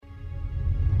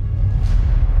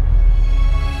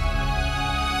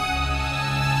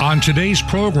On today's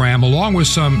program, along with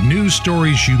some news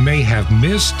stories you may have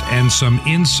missed and some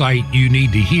insight you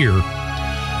need to hear,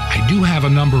 I do have a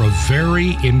number of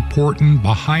very important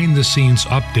behind-the-scenes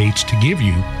updates to give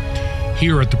you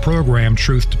here at the program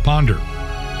Truth to Ponder.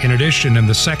 In addition, in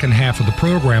the second half of the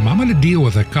program, I'm going to deal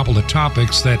with a couple of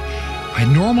topics that I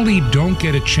normally don't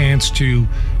get a chance to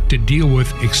deal with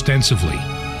extensively.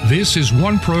 This is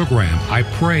one program I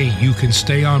pray you can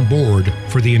stay on board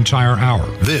for the entire hour.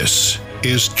 This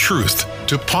is Truth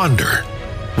to Ponder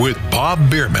with Bob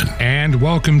Bierman. And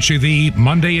welcome to the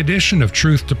Monday edition of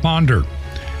Truth to Ponder.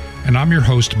 And I'm your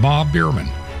host, Bob Bierman.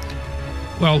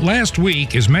 Well, last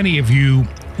week, as many of you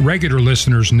regular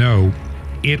listeners know,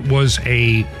 it was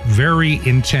a very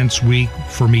intense week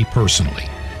for me personally.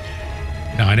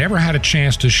 Now, I never had a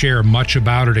chance to share much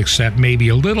about it except maybe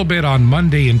a little bit on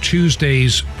Monday and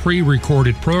Tuesday's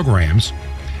pre-recorded programs.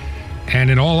 And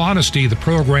in all honesty, the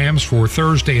programs for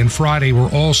Thursday and Friday were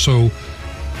also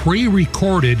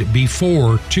pre-recorded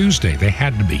before Tuesday. They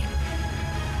had to be.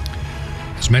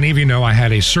 As many of you know, I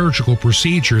had a surgical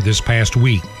procedure this past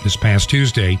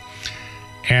Tuesday,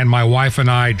 and my wife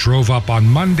and I drove up on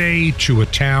Monday to a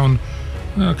town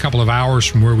a couple of hours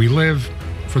from where we live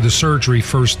for the surgery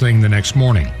first thing the next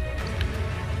morning.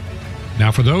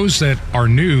 Now, for those that are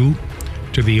new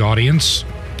to the audience,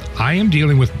 I am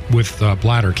dealing with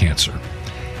bladder cancer.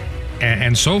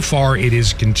 And so far it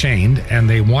is contained, and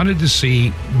they wanted to see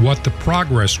what the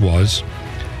progress was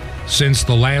since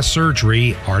the last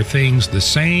surgery. Are things the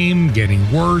same,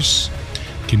 getting worse,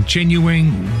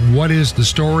 continuing? What is the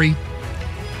story?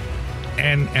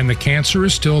 And the cancer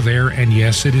is still there, and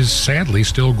yes, it is sadly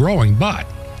still growing, but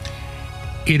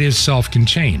it is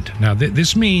self-contained. Now,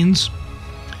 this means,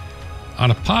 on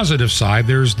a positive side,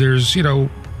 there's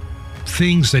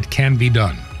things that can be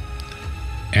done.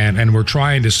 And we're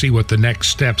trying to see what the next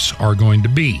steps are going to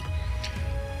be.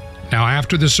 Now,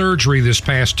 after the surgery this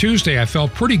past Tuesday, I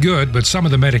felt pretty good, but some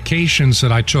of the medications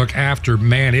that I took after,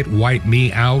 man, it wiped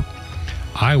me out.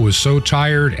 I was so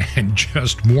tired and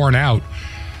just worn out.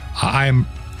 I'm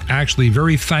actually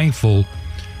very thankful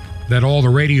that all the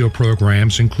radio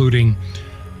programs, including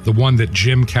the one that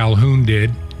Jim Calhoun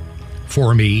did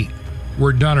for me,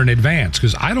 were done in advance,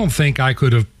 because I don't think I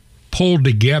could have pulled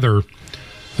together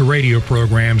the radio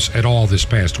programs at all this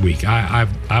past week.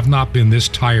 I've not been this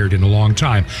tired in a long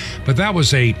time, but that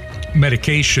was a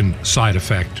medication side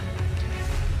effect.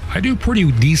 I do pretty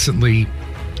decently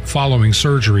following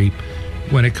surgery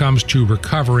when it comes to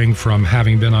recovering from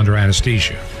having been under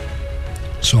anesthesia.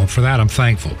 So for that, I'm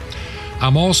thankful.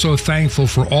 I'm also thankful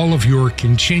for all of your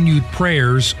continued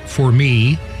prayers for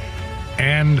me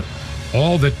and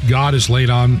all that God has laid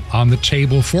on the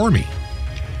table for me.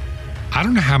 I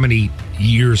don't know how many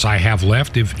years I have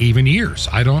left, if even years.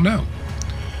 I don't know.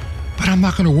 But I'm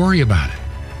not going to worry about it.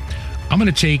 I'm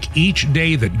going to take each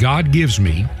day that God gives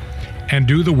me and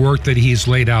do the work that He's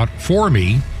laid out for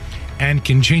me and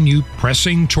continue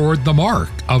pressing toward the mark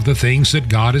of the things that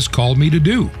God has called me to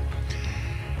do.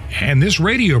 And this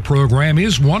radio program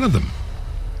is one of them.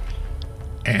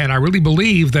 And I really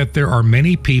believe that there are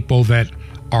many people that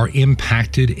are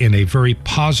impacted in a very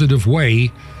positive way,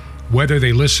 whether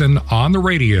they listen on the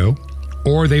radio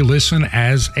or they listen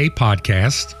as a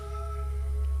podcast.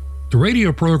 The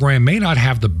radio program may not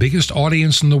have the biggest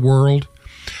audience in the world.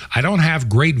 I don't have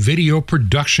great video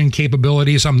production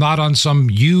capabilities. I'm not on some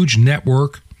huge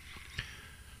network.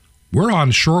 We're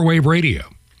on shortwave radio.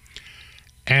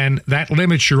 And that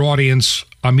limits your audience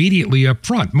immediately up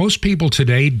front. Most people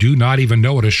today do not even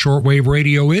know what a shortwave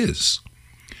radio is.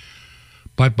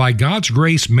 But by God's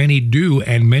grace, many do,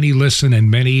 and many listen, and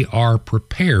many are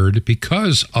prepared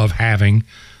because of having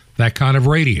that kind of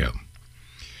radio.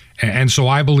 And so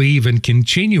I believe in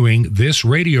continuing this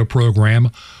radio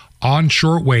program on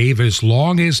shortwave as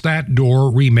long as that door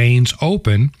remains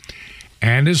open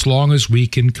and as long as we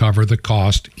can cover the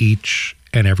cost each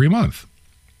and every month.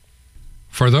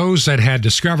 For those that had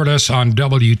discovered us on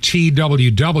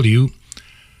WTWW,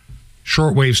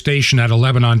 shortwave station at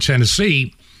 11 on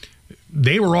Tennessee,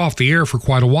 they were off the air for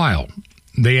quite a while.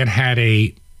 They had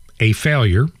a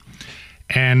failure,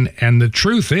 and the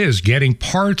truth is, getting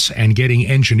parts and getting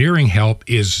engineering help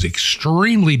is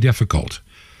extremely difficult.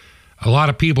 A lot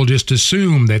of people just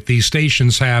assume that these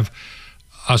stations have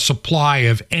a supply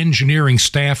of engineering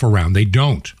staff around. They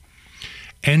don't.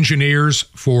 Engineers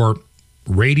for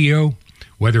radio,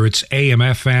 whether it's AM,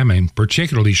 FM, and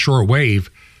particularly shortwave,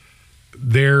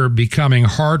 they're becoming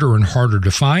harder and harder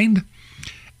to find.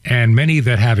 And many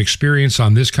that have experience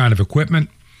on this kind of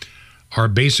equipment are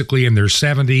basically in their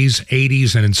 70s,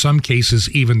 80s, and in some cases,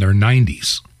 even their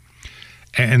 90s.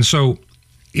 And so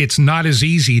it's not as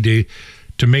easy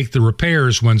to to make the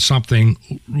repairs when something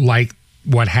like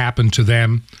what happened to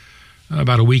them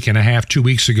about a week and a half, 2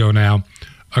 weeks ago now,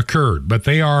 occurred. But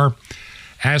they are,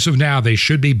 as of now, they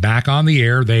should be back on the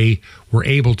air. They were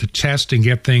able to test and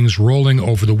get things rolling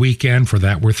over the weekend. For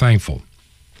that, we're thankful.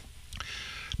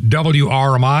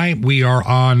 WRMI, we are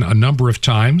on a number of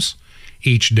times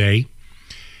each day,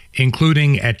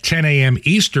 including at 10 a.m.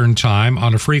 Eastern Time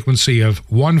on a frequency of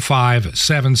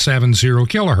 15770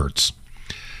 kilohertz.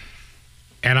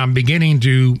 And I'm beginning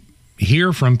to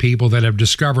hear from people that have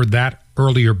discovered that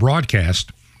earlier broadcast.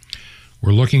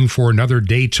 We're looking for another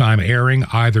daytime airing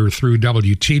either through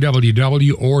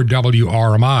WTWW or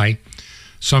WRMI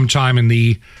sometime in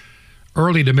the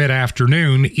early to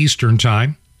mid-afternoon Eastern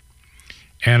Time.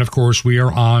 And, of course, we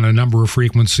are on a number of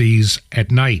frequencies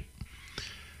at night.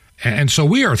 And so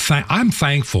we are. I'm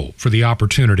thankful for the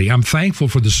opportunity. I'm thankful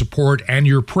for the support and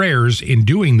your prayers in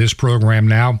doing this program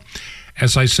now,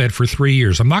 as I said, for 3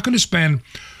 years. I'm not going to spend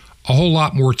a whole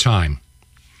lot more time.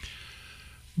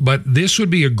 But this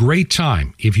would be a great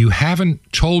time. If you haven't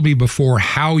told me before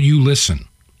how you listen,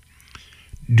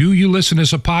 do you listen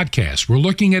as a podcast? We're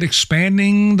looking at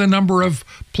expanding the number of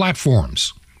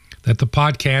platforms that the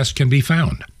podcast can be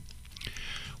found.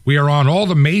 We are on all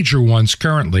the major ones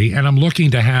currently, and I'm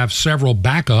looking to have several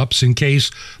backups in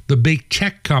case the big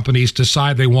tech companies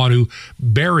decide they want to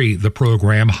bury the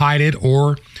program, hide it,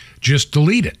 or just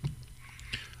delete it.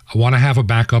 I want to have a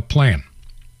backup plan.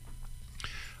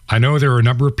 I know there are a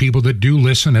number of people that do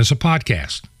listen as a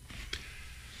podcast.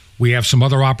 We have some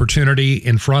other opportunity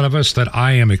in front of us that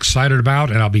I am excited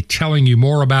about, and I'll be telling you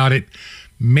more about it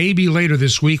maybe later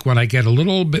this week when I get a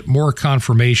little bit more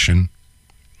confirmation.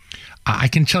 I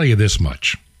can tell you this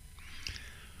much.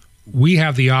 We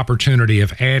have the opportunity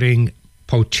of adding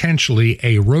potentially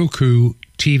a Roku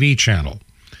TV channel.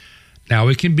 Now,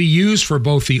 it can be used for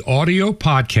both the audio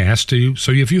podcast,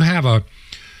 so if you have a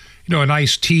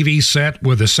nice TV set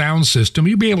with a sound system,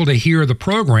 you'll be able to hear the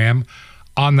program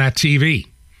on that TV.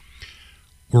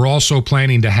 We're also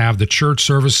planning to have the church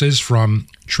services from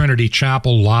Trinity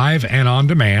Chapel live and on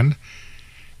demand,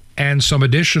 and some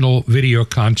additional video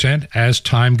content as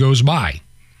time goes by.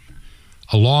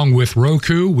 Along with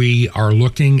Roku, we are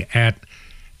looking at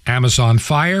Amazon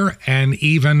Fire and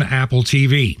even Apple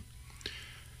TV.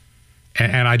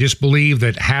 And I just believe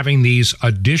that having these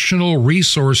additional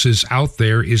resources out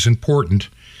there is important.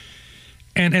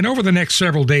 And over the next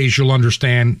several days, you'll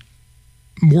understand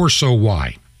more so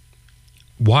why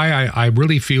I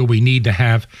really feel we need to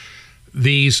have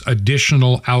these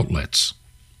additional outlets.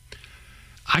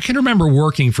 I can remember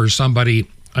working for somebody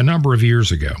a number of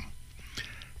years ago,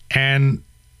 and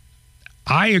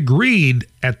I agreed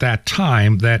at that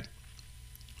time that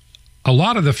a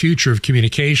lot of the future of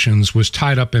communications was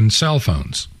tied up in cell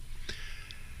phones.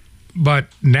 But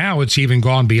now it's even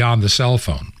gone beyond the cell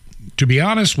phone. To be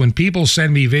honest, when people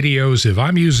send me videos, if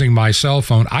I'm using my cell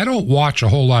phone, I don't watch a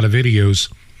whole lot of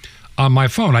videos on my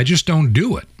phone. I just don't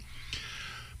do it.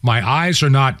 My eyes are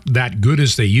not that good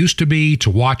as they used to be to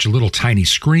watch a little tiny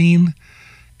screen.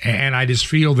 And I just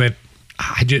feel that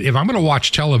if I'm going to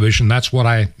watch television, that's what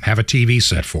I have a TV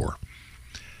set for.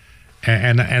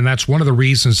 And that's one of the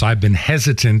reasons I've been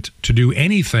hesitant to do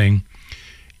anything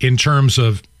in terms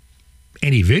of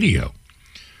any video,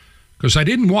 because I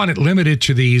didn't want it limited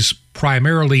to these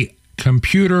primarily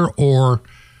computer or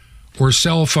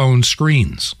cell phone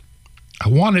screens. I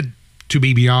wanted to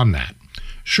be beyond that.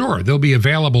 Sure, they'll be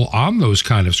available on those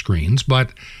kind of screens,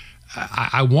 but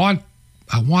I want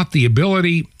the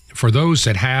ability for those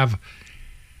that have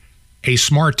a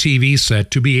smart TV set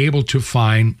to be able to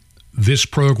find this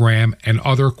program and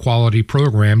other quality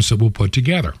programs that we'll put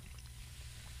together.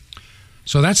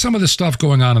 So that's some of the stuff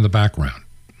going on in the background.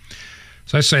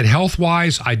 As I said,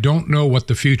 health-wise, I don't know what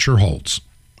the future holds,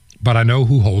 but I know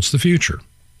who holds the future.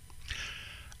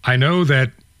 I know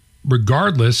that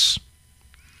regardless,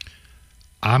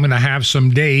 I'm going to have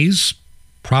some days,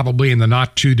 probably in the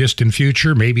not too distant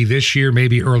future, maybe this year,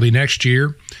 maybe early next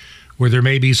year, where there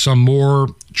may be some more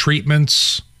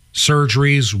treatments,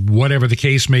 surgeries, whatever the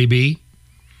case may be.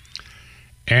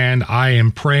 And I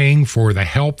am praying for the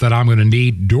help that I'm going to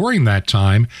need during that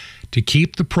time to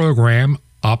keep the program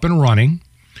up and running,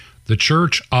 the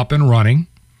church up and running,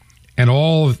 and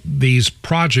all of these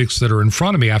projects that are in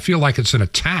front of me. I feel like it's an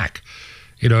attack,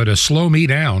 to slow me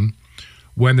down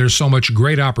when there's so much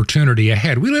great opportunity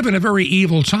ahead. We live in a very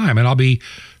evil time, and I'll be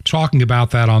talking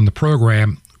about that on the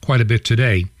program quite a bit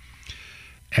today.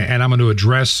 And I'm going to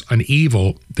address an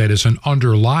evil that is an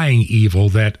underlying evil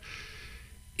that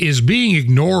is being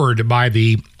ignored by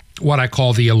what I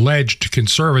call the alleged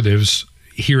conservatives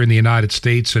here in the United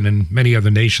States and in many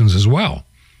other nations as well.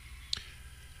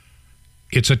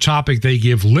 It's a topic they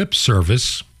give lip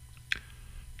service,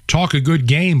 talk a good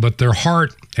game, but their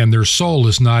heart and their soul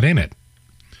is not in it.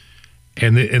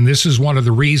 And this is one of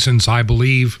the reasons I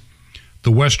believe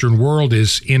the Western world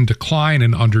is in decline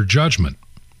and under judgment.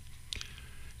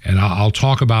 And I'll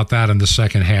talk about that in the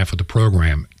second half of the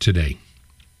program today.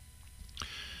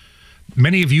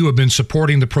 Many of you have been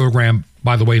supporting the program,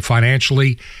 by the way,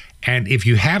 financially. And if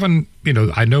you haven't,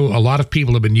 I know a lot of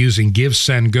people have been using Give,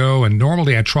 Send, Go, and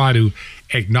normally I try to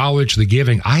acknowledge the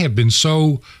giving. I have been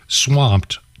so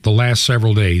swamped the last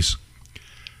several days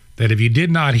that if you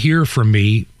did not hear from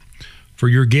me for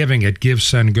your giving at Give,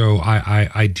 Send, Go,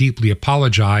 I deeply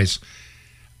apologize.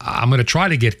 I'm going to try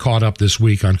to get caught up this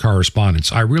week on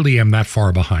correspondence. I really am that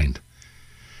far behind.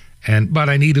 But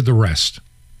I needed the rest.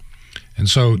 And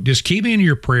so just keep me in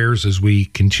your prayers as we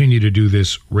continue to do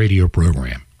this radio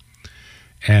program.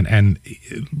 And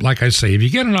like I say, if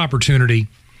you get an opportunity,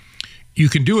 you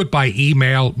can do it by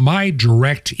email. My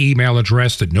direct email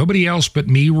address that nobody else but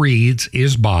me reads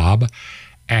is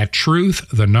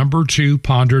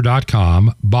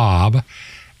bob@truth2ponder.com.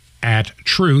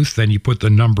 Bob@truth, then you put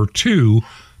the number 2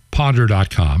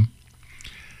 ponder.com.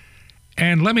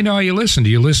 And let me know how you listen. Do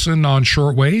you listen on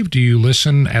shortwave? Do you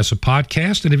listen as a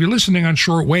podcast? And if you're listening on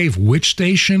shortwave, which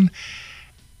station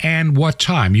and what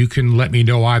time? You can let me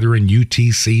know either in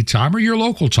UTC time or your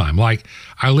local time. Like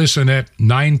I listen at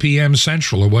 9 p.m.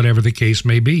 Central or whatever the case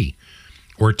may be,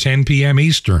 or 10 p.m.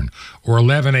 Eastern or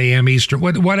 11 a.m. Eastern,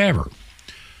 whatever.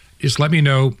 Just let me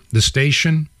know the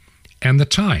station and the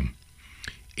time.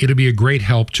 It'll be a great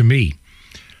help to me.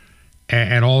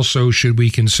 And also, should we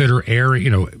consider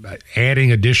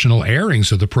adding additional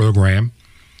airings of the program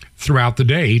throughout the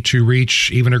day to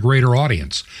reach even a greater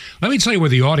audience? Let me tell you where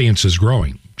the audience is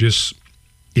growing, just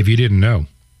if you didn't know.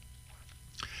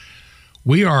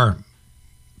 We are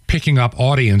picking up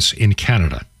audience in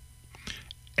Canada,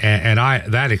 and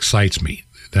that excites me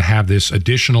to have this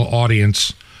additional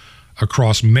audience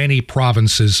across many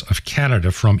provinces of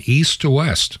Canada from east to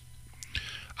west.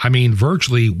 I mean,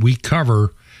 virtually we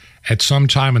cover, at some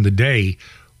time in the day,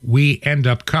 we end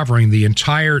up covering the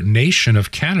entire nation of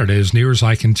Canada as near as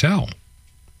I can tell.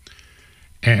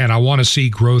 And I want to see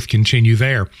growth continue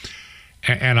there.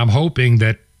 And I'm hoping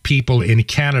that people in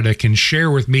Canada can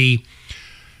share with me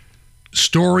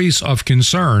stories of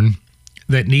concern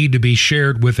that need to be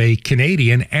shared with a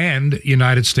Canadian and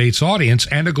United States audience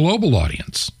and a global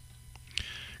audience.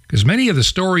 Because many of the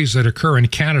stories that occur in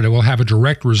Canada will have a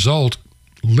direct result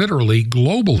literally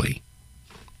globally.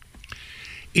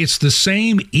 It's the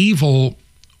same evil,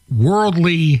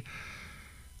 worldly,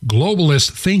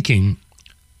 globalist thinking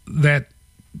that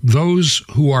those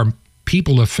who are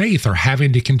people of faith are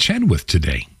having to contend with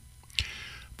today.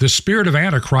 The spirit of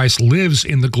Antichrist lives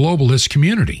in the globalist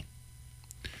community.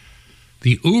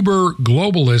 The uber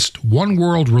globalist, one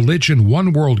world religion,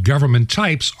 one world government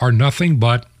types are nothing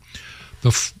but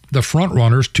the front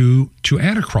runners to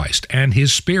Antichrist and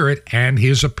his spirit and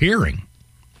his appearing.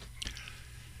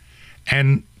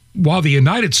 And while the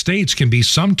United States can be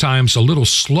sometimes a little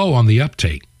slow on the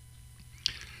uptake,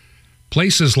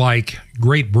 places like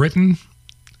Great Britain,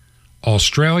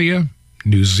 Australia,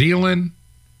 New Zealand,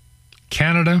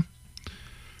 Canada,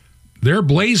 they're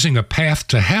blazing a path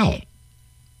to hell.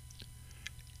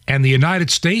 And the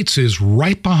United States is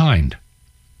right behind.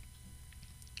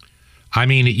 I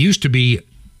mean, it used to be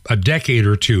a decade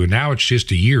or two, and now it's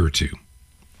just a year or two.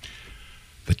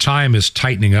 The time is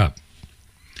tightening up.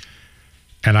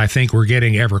 And I think we're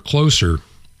getting ever closer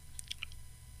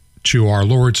to our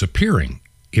Lord's appearing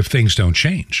if things don't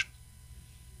change.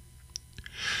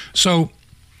 So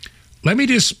let me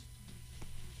just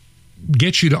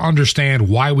get you to understand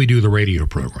why we do the radio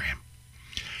program.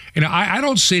 And I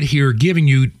don't sit here giving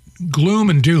you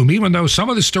gloom and doom, even though some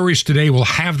of the stories today will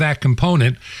have that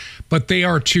component, but they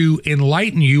are to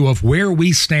enlighten you of where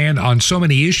we stand on so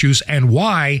many issues and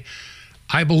why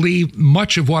I believe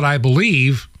much of what I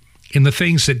believe in the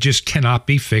things that just cannot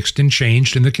be fixed and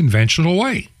changed in the conventional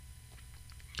way.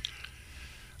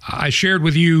 I shared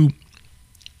with you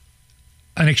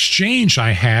an exchange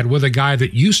I had with a guy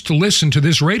that used to listen to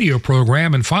this radio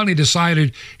program and finally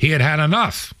decided he had had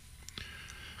enough.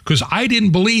 Because I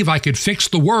didn't believe I could fix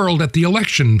the world at the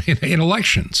election, in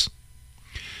elections.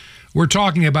 We're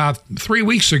talking about 3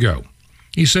 weeks ago.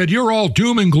 He said, "You're all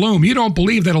doom and gloom. You don't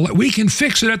believe that we can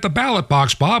fix it at the ballot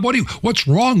box, Bob. What's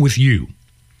wrong with you?"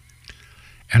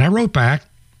 And I wrote back,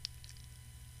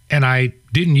 and I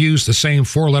didn't use the same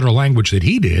four-letter language that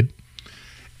he did,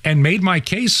 and made my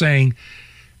case saying,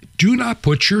 do not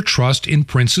put your trust in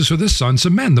princes or the sons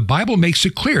of men. The Bible makes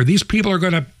it clear. These people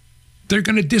they're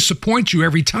going to disappoint you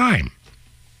every time.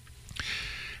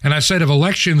 And I said, if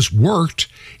elections worked,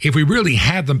 if we really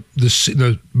had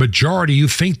the majority you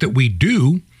think that we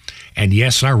do, and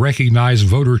yes, I recognize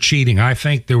voter cheating. I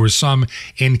think there was some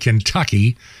in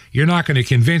Kentucky. You're not going to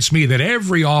convince me that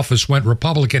every office went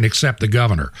Republican except the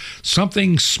governor.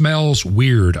 Something smells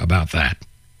weird about that.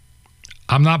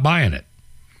 I'm not buying it.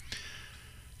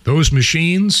 Those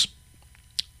machines,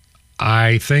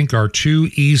 I think, are too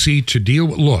easy to deal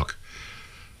with. Look,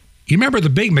 you remember the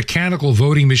big mechanical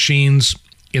voting machines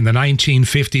in the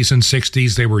 1950s and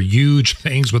 60s? They were huge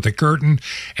things with a curtain,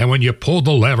 and when you pulled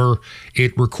the lever,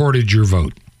 it recorded your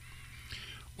vote.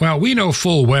 Well, we know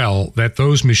full well that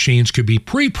those machines could be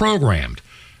pre-programmed,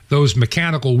 those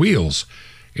mechanical wheels,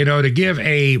 to give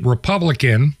a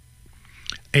Republican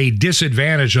a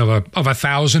disadvantage of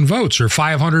 1,000 votes or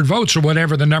 500 votes or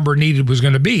whatever the number needed was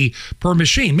going to be per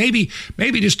machine. Maybe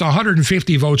just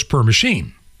 150 votes per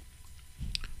machine.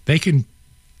 They can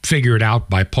figure it out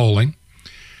by polling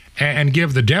and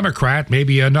give the Democrat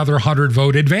maybe another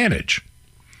 100-vote advantage,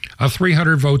 a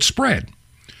 300-vote spread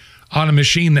on a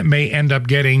machine that may end up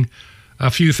getting a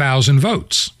few thousand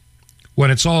votes. When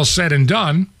it's all said and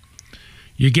done,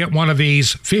 you get one of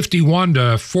these 51 to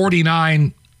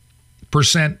 49%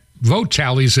 vote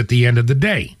tallies at the end of the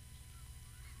day.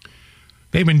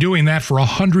 They've been doing that for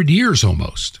 100 years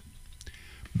almost.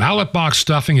 Ballot box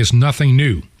stuffing is nothing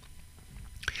new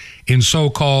in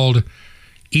so-called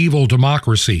evil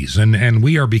democracies, and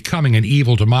we are becoming an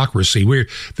evil democracy where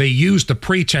they use the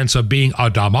pretense of being a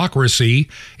democracy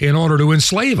in order to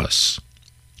enslave us.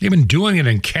 They've been doing it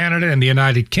in Canada and the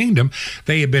United Kingdom.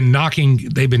 They've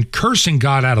been cursing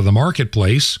God out of the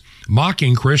marketplace,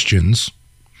 mocking Christians,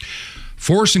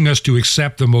 forcing us to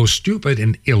accept the most stupid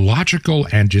and illogical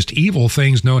and just evil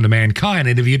things known to mankind.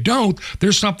 And if you don't,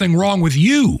 there's something wrong with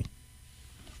you.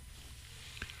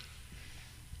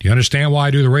 Do you understand why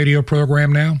I do the radio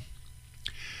program now?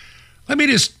 Let me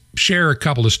just share a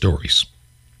couple of stories.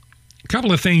 A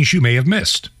couple of things you may have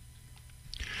missed.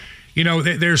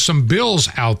 There's some bills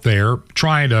out there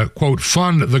trying to, quote,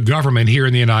 fund the government here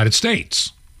in the United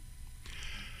States.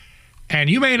 And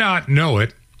you may not know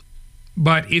it,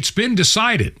 but it's been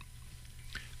decided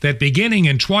that beginning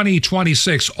in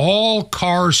 2026, all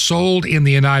cars sold in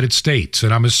the United States,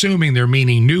 and I'm assuming they're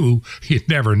meaning new, you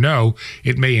never know,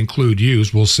 it may include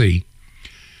used, we'll see,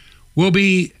 will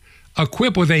be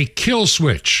equipped with a kill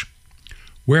switch,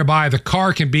 whereby the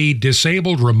car can be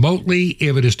disabled remotely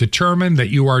if it is determined that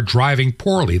you are driving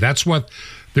poorly. That's what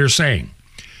they're saying.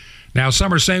 Now,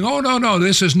 some are saying, oh, no,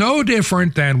 this is no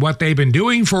different than what they've been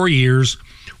doing for years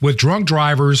with drunk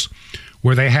drivers,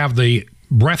 where they have the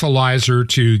breathalyzer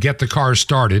to get the car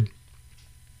started.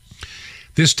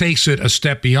 This takes it a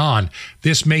step beyond.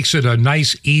 This makes it a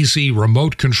nice, easy,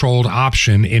 remote-controlled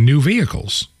option in new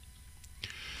vehicles.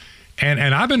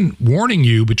 And I've been warning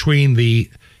you between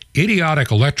the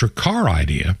idiotic electric car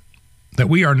idea that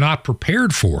we are not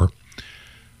prepared for.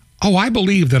 Oh, I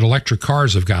believe that electric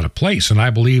cars have got a place, and I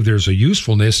believe there's a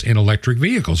usefulness in electric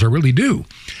vehicles. I really do.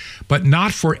 But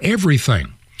not for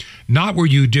everything. Not where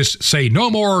you just say no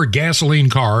more gasoline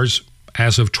cars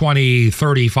as of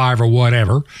 2035 or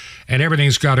whatever, and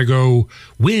everything's got to go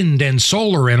wind and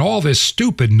solar and all this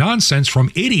stupid nonsense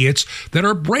from idiots that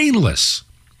are brainless.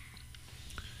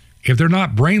 If they're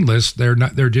not brainless,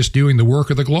 they're just doing the work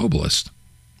of the globalist.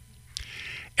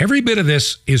 Every bit of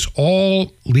this is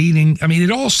all leading,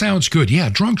 it all sounds good. Yeah,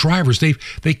 drunk drivers,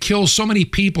 they kill so many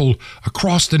people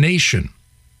across the nation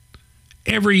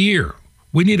every year.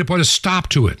 We need to put a stop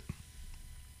to it.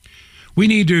 We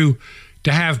need to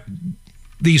have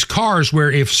these cars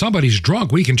where if somebody's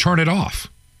drunk, we can turn it off.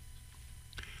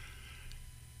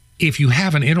 If you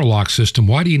have an interlock system,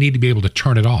 why do you need to be able to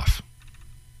turn it off?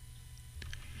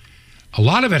 A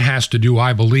lot of it has to do,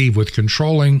 I believe, with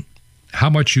controlling how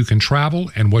much you can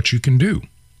travel and what you can do.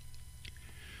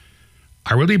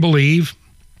 I really believe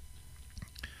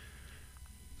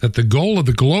that the goal of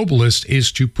the globalist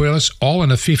is to put us all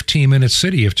in a 15-minute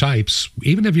city of types.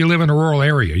 Even if you live in a rural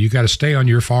area, you got to stay on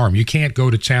your farm. You can't go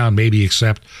to town maybe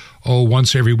except,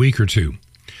 once every week or two,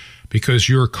 because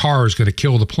your car is going to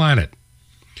kill the planet.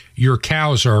 Your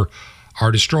cows are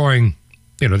destroying,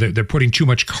 they're putting too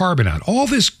much carbon out. All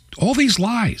these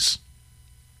lies.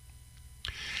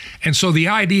 And so the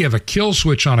idea of a kill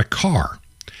switch on a car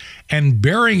and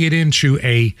burying it into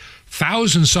a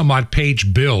 1,000-some-odd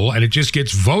page bill, and it just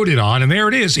gets voted on, and there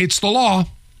it is. It's the law.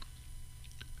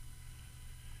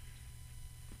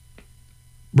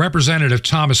 Representative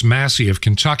Thomas Massey of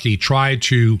Kentucky tried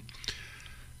to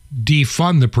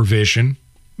defund the provision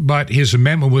but his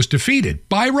amendment was defeated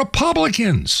by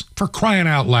Republicans, for crying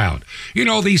out loud. You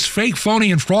know, these fake,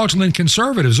 phony, and fraudulent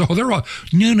conservatives, they're all,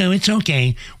 no, it's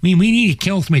okay. We need a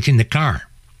kill switch in the car.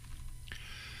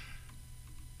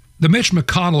 The Mitch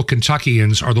McConnell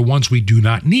Kentuckians are the ones we do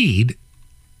not need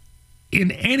in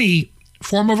any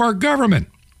form of our government.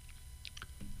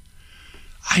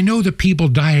 I know that people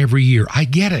die every year. I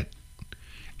get it.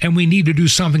 And we need to do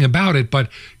something about it, but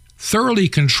thoroughly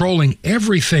controlling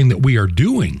everything that we are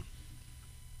doing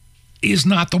is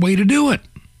not the way to do it.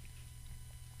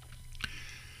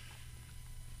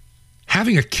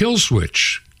 Having a kill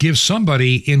switch gives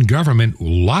somebody in government a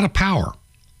lot of power.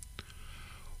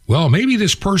 Well, maybe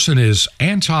this person is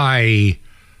maybe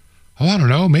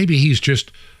he's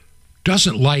just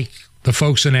doesn't like the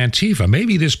folks in Antifa.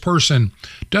 Maybe this person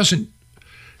doesn't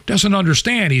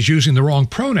understand he's using the wrong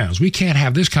pronouns. We can't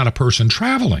have this kind of person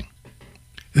traveling.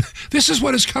 This is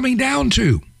what it's coming down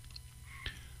to.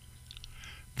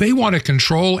 They want to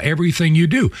control everything you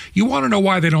do. You want to know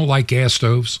why they don't like gas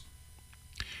stoves?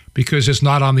 Because it's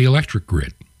not on the electric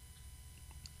grid.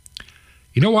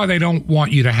 You know why they don't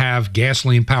want you to have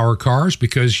gasoline-powered cars?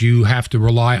 Because you have to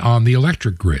rely on the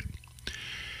electric grid.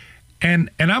 And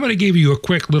I'm going to give you a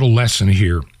quick little lesson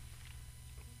here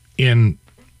in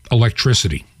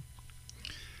electricity.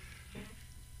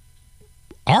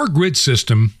 Our grid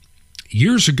system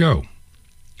years ago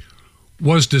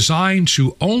was designed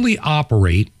to only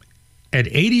operate at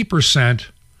 80%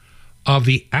 of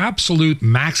the absolute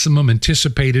maximum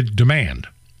anticipated demand.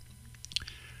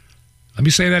 Let me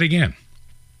say that again.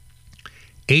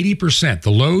 80%, the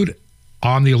load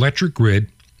on the electric grid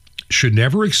should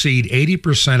never exceed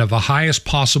 80% of the highest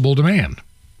possible demand.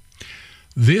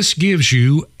 This gives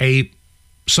you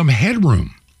some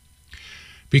headroom,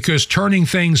 because turning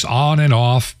things on and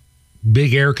off,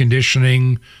 big air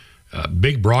conditioning,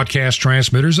 big broadcast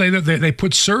transmitters, they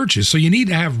put surges. So you need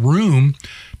to have room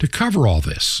to cover all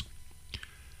this.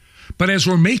 But as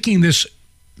we're making this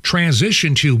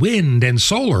transition to wind and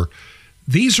solar,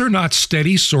 these are not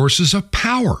steady sources of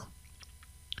power.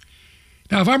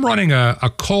 Now, if I'm running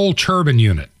a coal turbine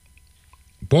unit,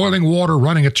 boiling water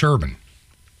running a turbine,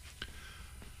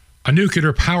 a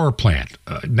nuclear power plant,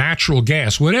 natural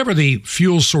gas, whatever the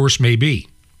fuel source may be,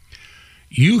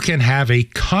 you can have a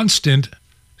constant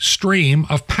stream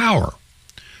of power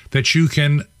that you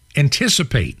can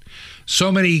anticipate.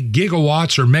 So many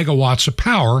gigawatts or megawatts of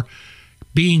power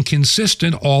being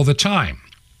consistent all the time.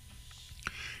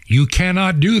 You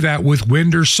cannot do that with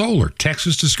wind or solar.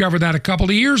 Texas discovered that a couple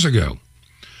of years ago.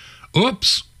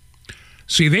 Oops.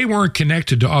 See, they weren't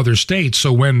connected to other states,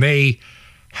 so when they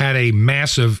had a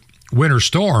massive winter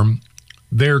storm,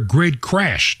 their grid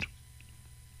crashed.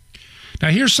 Now,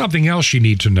 here's something else you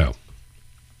need to know.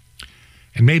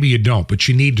 And maybe you don't, but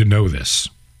you need to know this.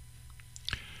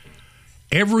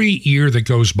 Every year that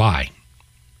goes by,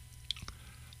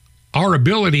 our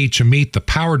ability to meet the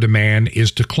power demand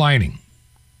is declining.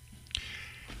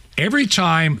 Every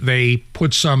time they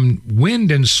put some wind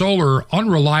and solar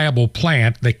unreliable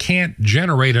plant that can't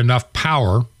generate enough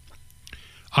power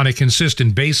on a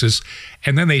consistent basis,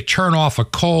 and then they turn off a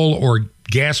coal or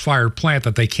gas-fired plant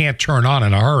that they can't turn on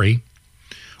in a hurry,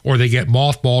 or they get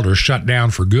mothballed or shut down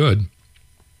for good,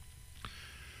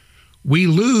 we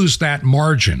lose that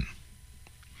margin.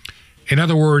 In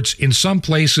other words, in some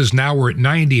places now we're at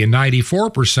 90 and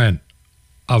 94%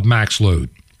 of max load.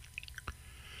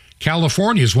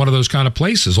 California is one of those kind of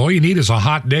places. All you need is a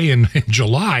hot day in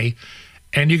July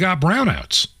and you got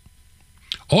brownouts.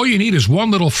 All you need is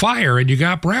one little fire and you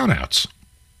got brownouts.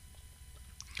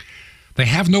 They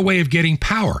have no way of getting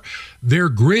power. Their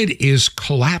grid is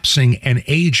collapsing and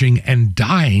aging and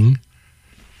dying.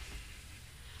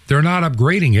 They're not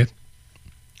upgrading it.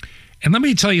 And let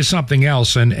me tell you something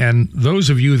else, and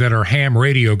those of you that are ham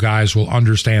radio guys will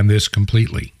understand this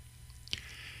completely.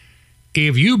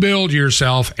 If you build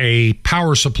yourself a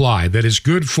power supply that is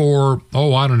good for,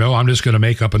 I'm just going to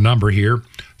make up a number here,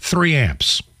 3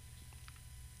 amps.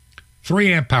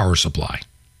 3 amp power supply.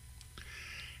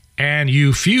 And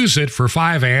you fuse it for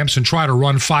 5 amps and try to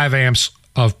run 5 amps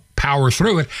of power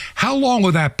through it, how long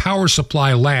will that power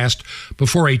supply last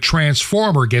before a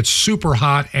transformer gets super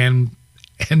hot and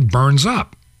burns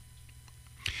up?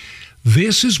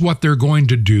 This is what they're going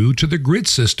to do to the grid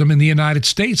system in the United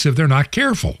States if they're not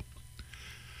careful.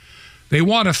 They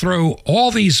want to throw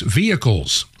all these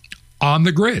vehicles on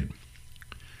the grid.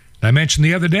 I mentioned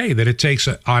the other day that it takes,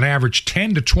 on average,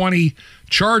 10 to 20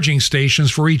 charging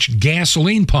stations for each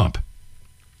gasoline pump.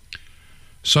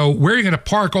 So where are you going to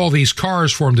park all these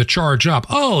cars for them to charge up?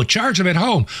 Oh, charge them at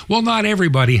home. Well, not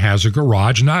everybody has a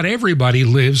garage. Not everybody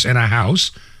lives in a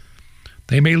house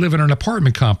They may live in an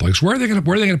apartment complex. Where are they going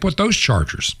to put those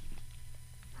chargers?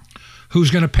 Who's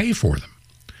going to pay for them?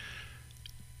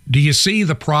 Do you see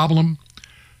the problem?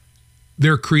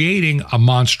 They're creating a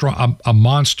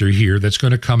monster here that's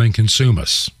going to come and consume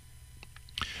us.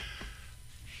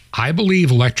 I believe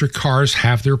electric cars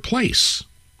have their place,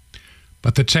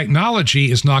 but the technology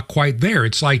is not quite there.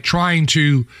 It's like trying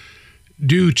to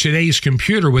do today's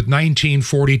computer with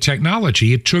 1940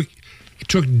 technology. It took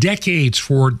decades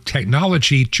for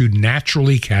technology to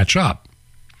naturally catch up,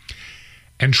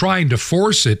 and trying to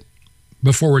force it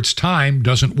before its time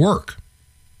doesn't work.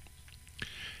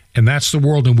 And that's the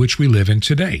world in which we live in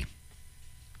today.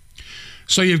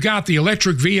 So you've got the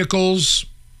electric vehicles.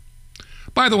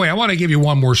 By the way, I want to give you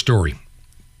one more story.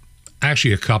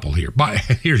 Actually, a couple here. But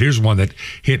here's one that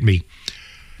hit me.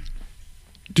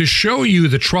 To show you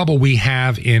the trouble we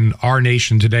have in our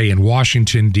nation today in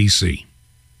Washington, D.C.,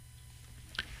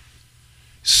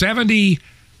 70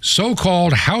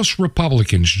 so-called House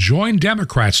Republicans joined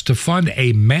Democrats to fund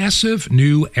a massive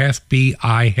new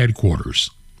FBI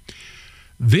headquarters.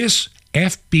 This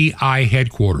FBI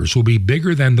headquarters will be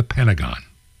bigger than the Pentagon.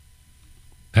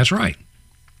 That's right.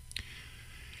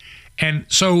 And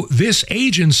so this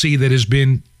agency that has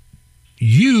been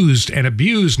used and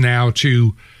abused now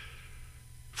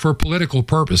for political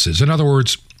purposes. In other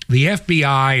words, the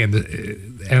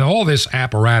FBI and all this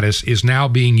apparatus is now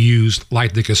being used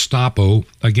like the Gestapo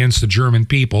against the German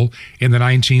people in the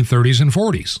 1930s and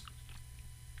 40s.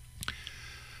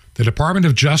 The Department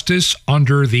of Justice,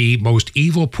 under the most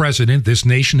evil president this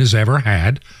nation has ever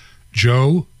had,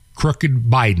 Joe Crooked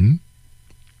Biden,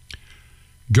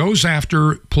 goes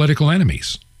after political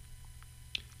enemies.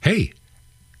 Hey,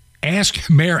 ask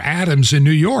Mayor Adams in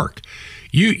New York.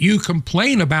 You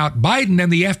complain about Biden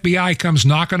and the FBI comes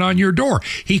knocking on your door.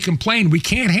 He complained, we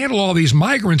can't handle all these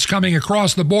migrants coming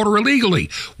across the border illegally.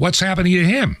 What's happening to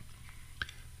him?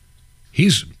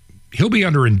 He'll be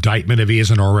under indictment if he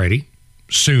isn't already.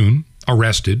 Soon,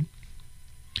 arrested.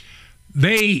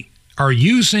 They are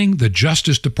using the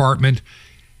Justice Department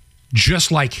just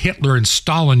like Hitler and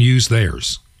Stalin used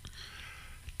theirs.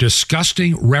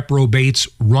 Disgusting reprobates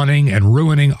running and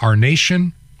ruining our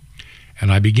nation.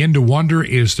 And I begin to wonder,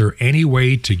 is there any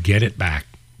way to get it back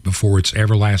before it's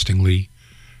everlastingly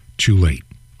too late?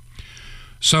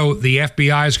 So the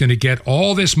FBI is going to get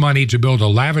all this money to build a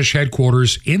lavish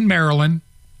headquarters in Maryland.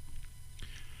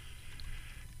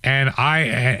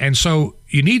 And so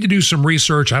you need to do some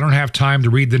research. I don't have time to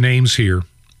read the names here.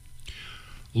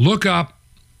 Look up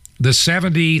the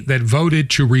 70 that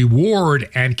voted to reward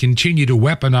and continue to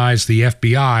weaponize the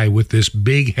FBI with this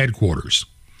big headquarters.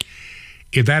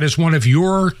 If that is one of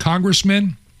your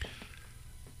congressmen,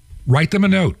 write them a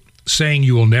note saying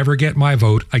you will never get my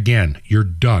vote again. You're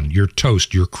done. You're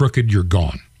toast. You're crooked. You're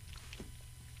gone.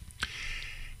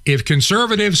 If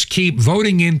conservatives keep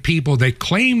voting in people that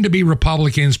claim to be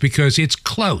Republicans because it's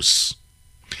close,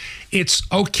 it's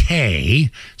okay.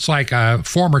 It's like a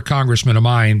former congressman of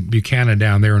mine, Buchanan,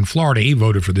 down there in Florida. He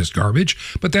voted for this garbage.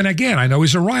 But then again, I know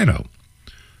he's a rhino.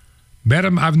 Met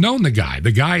him. I've known the guy.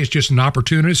 The guy is just an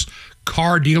opportunist,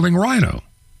 car-dealing rhino,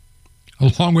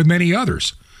 along with many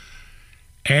others.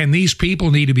 And these people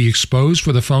need to be exposed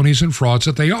for the phonies and frauds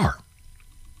that they are.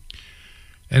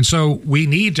 And so we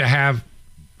need to have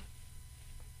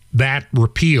that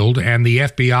repealed, and the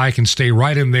FBI can stay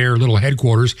right in their little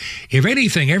headquarters. If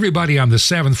anything, everybody on the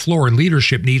 7th floor in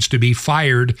leadership needs to be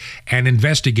fired and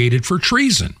investigated for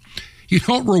treason. You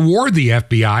don't reward the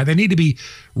FBI. They need to be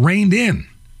reined in.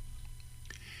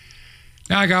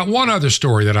 Now, I got one other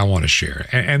story that I want to share,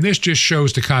 and this just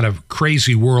shows the kind of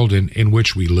crazy world in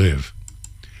which we live.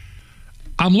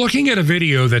 I'm looking at a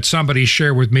video that somebody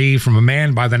shared with me from a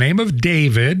man by the name of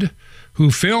David, who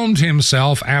filmed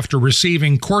himself after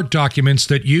receiving court documents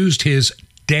that used his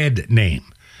dead name.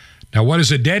 Now, what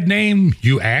is a dead name,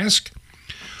 you ask?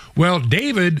 Well,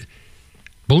 David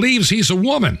believes he's a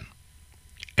woman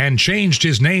and changed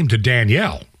his name to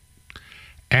Danielle.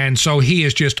 And so he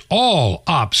is just all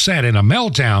upset in a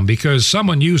meltdown because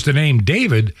someone used the name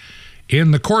David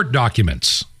in the court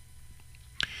documents.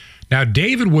 Now,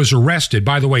 David was arrested.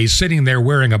 By the way, he's sitting there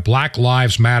wearing a Black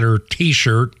Lives Matter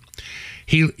t-shirt.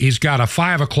 He's got a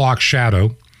 5 o'clock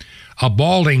shadow, a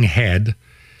balding head,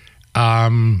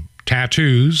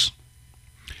 tattoos,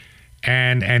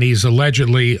 and he's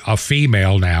allegedly a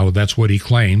female now. That's what he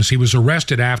claims. He was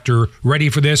arrested after, ready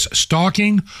for this,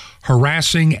 stalking,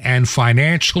 harassing, and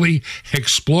financially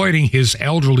exploiting his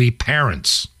elderly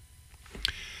parents.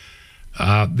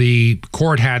 The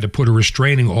court had to put a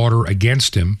restraining order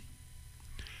against him,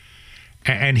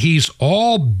 and he's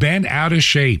all bent out of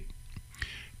shape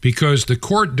because the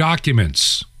court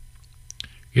documents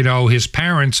You know, his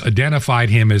parents identified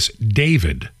him as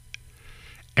David,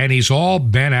 and he's all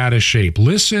bent out of shape.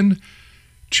 Listen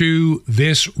to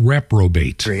this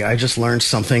reprobate. I just learned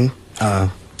something,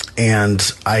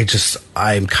 and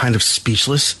I'm kind of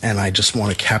speechless, and I just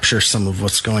want to capture some of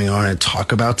what's going on and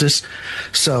talk about this.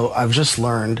 So I've just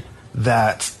learned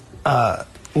that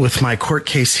with my court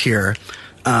case here,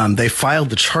 they filed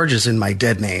the charges in my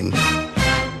dead name.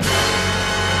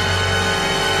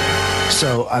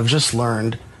 So I've just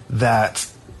learned that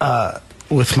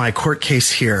with my court case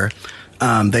here,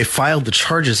 they filed the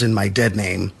charges in my dead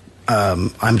name. I'm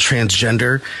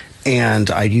transgender, and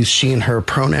I use she and her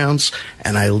pronouns,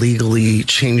 and I legally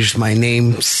changed my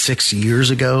name 6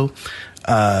 years ago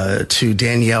to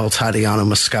Danielle Tatiana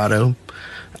Moscato.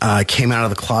 I came out of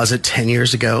the closet 10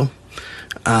 years ago.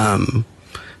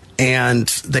 And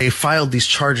they filed these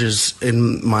charges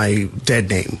in my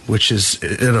dead name, which is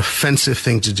an offensive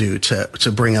thing to do,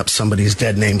 to bring up somebody's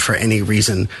dead name for any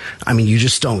reason. I mean, you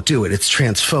just don't do it. It's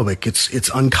transphobic. It's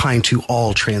unkind to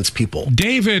all trans people.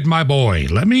 David, my boy,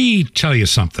 let me tell you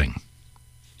something.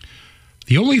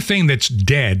 The only thing that's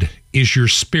dead is your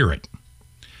spirit.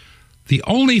 The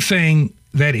only thing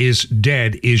that is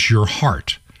dead is your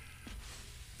heart.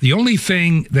 The only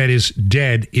thing that is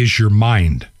dead is your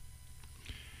mind.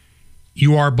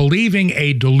 You are believing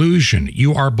a delusion.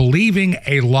 You are believing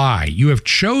a lie. You have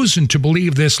chosen to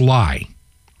believe this lie.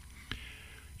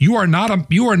 You are not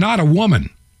a woman.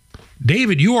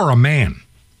 David, you are a man.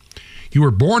 You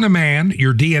were born a man.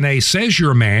 Your DNA says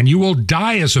you're a man. You will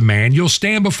die as a man. You'll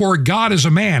stand before God as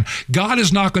a man. God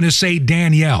is not going to say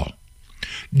Danielle.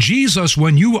 Jesus,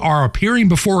 when you are appearing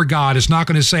before God, is not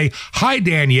going to say, "Hi,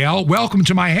 Danielle, welcome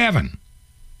to my heaven."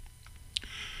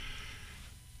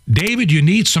 David, you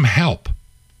need some help.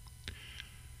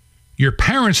 Your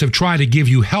parents have tried to give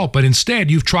you help, but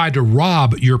instead you've tried to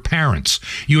rob your parents.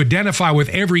 You identify with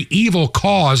every evil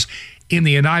cause in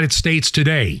the United States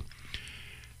today,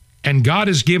 and God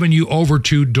has given you over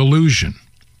to delusion.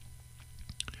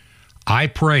 I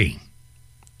pray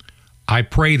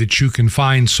that you can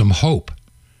find some hope.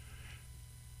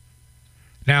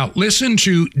 Now, listen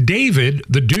to David,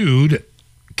 the dude,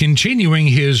 continuing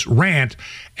his rant,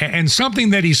 and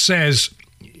something that he says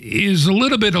is a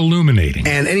little bit illuminating.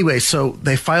 And anyway, so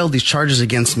they filed these charges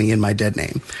against me in my dead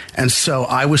name. And so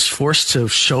I was forced to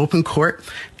show up in court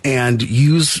and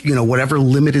use, whatever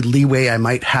limited leeway I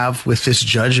might have with this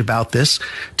judge about this,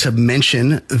 to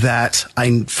mention that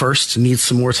I first need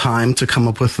some more time to come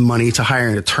up with the money to hire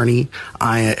an attorney.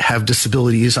 I have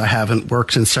disabilities. I haven't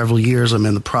worked in several years. I'm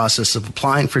in the process of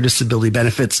applying for disability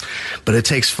benefits, but it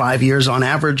takes 5 years on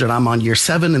average, and I'm on year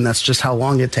 7, and that's just how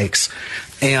long it takes.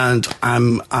 And I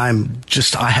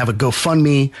have a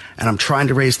GoFundMe, and I'm trying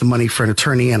to raise the money for an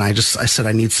attorney. And I said,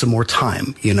 I need some more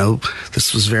time.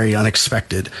 This was very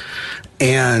unexpected.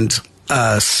 And,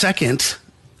 second,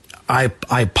 I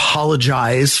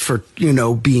apologize for,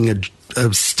 being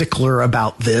a stickler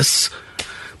about this,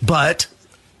 but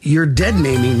you're dead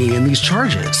naming me in these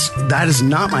charges. That is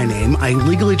not my name. I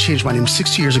legally changed my name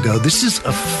 6 years ago. This is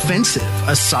offensive,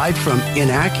 aside from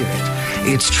inaccurate.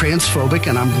 It's transphobic,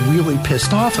 and I'm really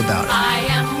pissed off about it. I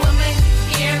am woman,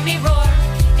 hear me roar,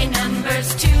 in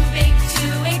numbers too big to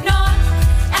ignore,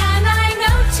 and I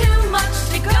know too much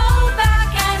to go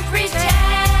back and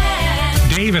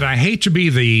pretend. David, I hate to be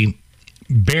the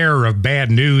bearer of bad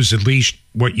news, at least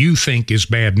what you think is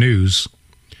bad news.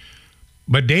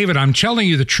 But David, I'm telling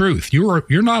you the truth. You're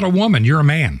not a woman, you're a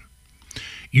man.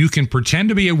 You can pretend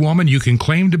to be a woman, you can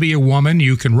claim to be a woman,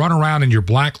 you can run around in your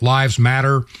Black Lives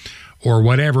Matter or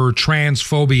whatever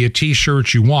transphobia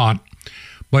t-shirt you want,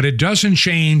 but it doesn't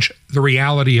change the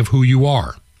reality of who you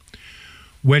are.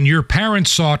 When your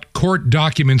parents sought court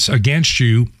documents against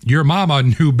you, your mama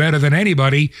knew better than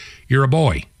anybody you're a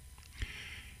boy.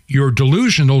 You're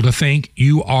delusional to think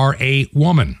you are a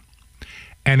woman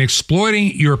and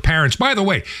exploiting your parents. By the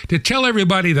way, to tell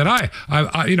everybody that I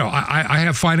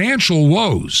have financial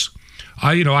woes.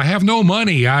 I have no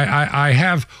money. I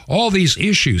have all these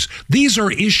issues. These are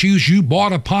issues you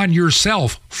brought upon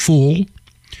yourself, fool.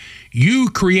 You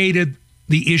created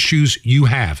the issues you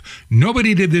have.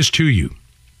 Nobody did this to you.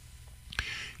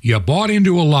 You bought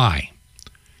into a lie.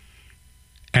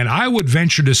 And I would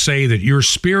venture to say that your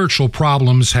spiritual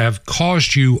problems have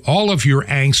caused you all of your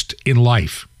angst in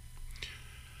life.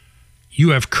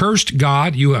 You have cursed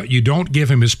God. You don't give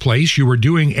him his place. You are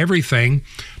doing everything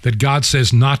that God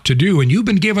says not to do. And you've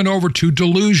been given over to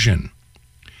delusion.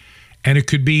 And it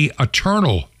could be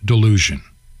eternal delusion.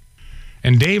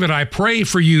 And David, I pray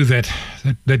for you that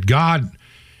God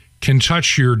can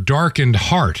touch your darkened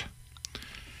heart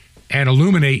and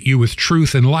illuminate you with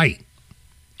truth and light.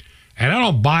 And I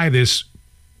don't buy this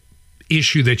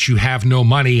issue that you have no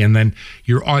money and then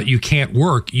you can't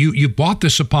work. You bought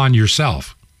this upon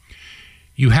yourself.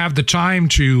 You have the time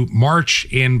to march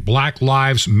in Black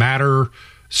Lives Matter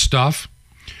stuff.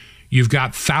 You've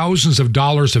got thousands of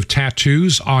dollars of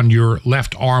tattoos on your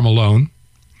left arm alone.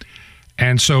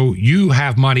 And so you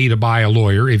have money to buy a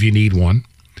lawyer if you need one.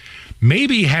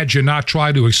 Maybe had you not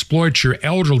tried to exploit your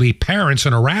elderly parents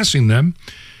and harassing them,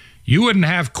 you wouldn't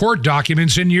have court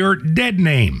documents in your dead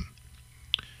name.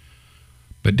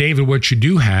 But David, what you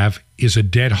do have is a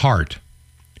dead heart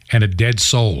and a dead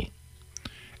soul.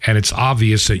 And it's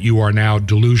obvious that you are now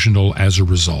delusional as a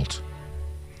result.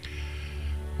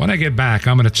 When I get back,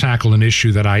 I'm going to tackle an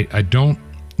issue that I don't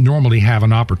normally have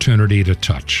an opportunity to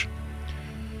touch.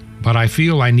 But I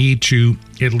feel I need to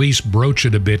at least broach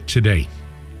it a bit today.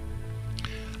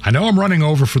 I know I'm running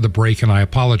over for the break, and I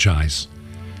apologize.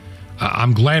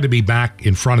 I'm glad to be back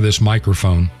in front of this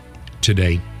microphone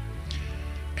today.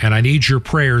 And I need your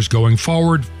prayers going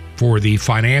forward for the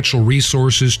financial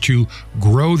resources to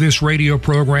grow this radio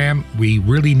program. We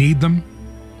really need them.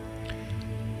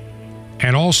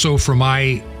 And also for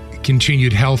my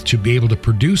continued health to be able to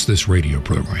produce this radio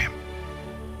program.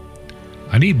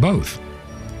 I need both.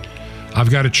 I've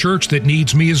got a church that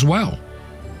needs me as well.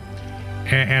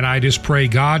 And I just pray,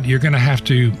 God, you're going to have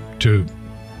to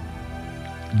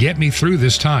get me through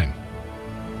this time.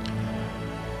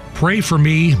 Pray for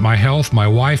me, my health, my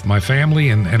wife, my family,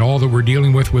 and all that we're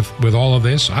dealing with all of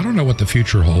this. I don't know what the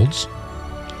future holds.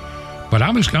 But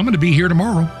I'm going to be here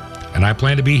tomorrow. And I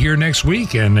plan to be here next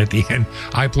week. And at the end,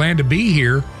 I plan to be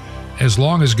here as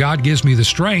long as God gives me the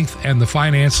strength and the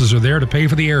finances are there to pay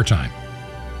for the airtime.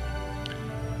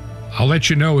 I'll let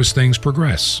you know as things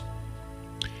progress.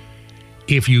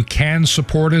 If you can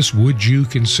support us, would you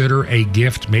consider a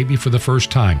gift, maybe for the first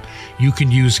time? You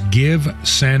can use Give,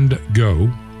 Send,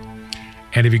 Go.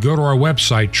 And if you go to our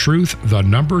website,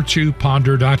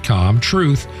 truth2ponder.com,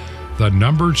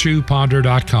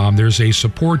 truth2ponder.com, there's a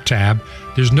support tab.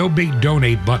 There's no big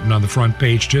donate button on the front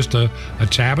page, just a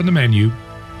tab in the menu.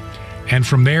 And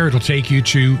from there, it'll take you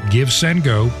to Give, Send,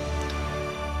 Go.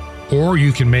 Or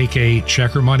you can make a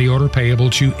check or money order payable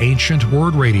to Ancient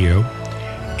Word Radio,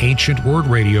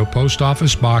 Post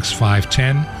Office Box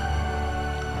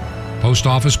 510. Post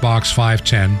Office Box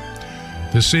 510.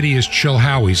 The city is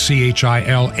Chilhowie,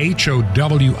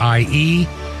 Chilhowie,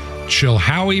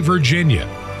 Chilhowie, Virginia.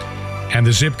 And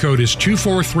the zip code is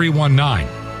 24319.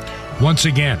 Once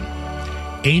again,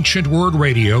 Ancient Word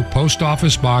Radio, Post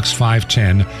Office Box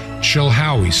 510,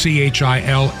 Chilhowie,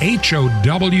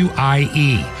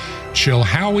 Chilhowie,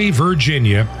 Chilhowie,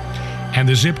 Virginia. And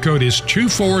the zip code is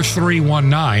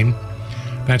 24319.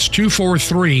 That's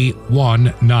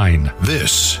 24319.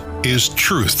 This is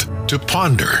Truth to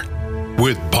Ponder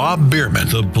with Bob Bierman.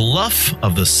 The Bluff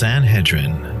of the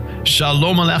Sanhedrin.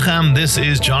 Shalom Aleichem, this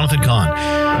is Jonathan Kahn,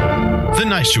 the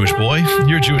nice Jewish boy,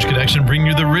 your Jewish connection, bringing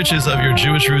you the riches of your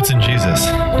Jewish roots in Jesus.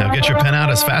 Now get your pen out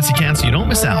as fast as you can so you don't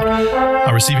miss out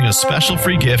on receiving a special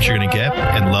free gift you're going to get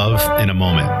and love in a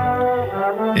moment.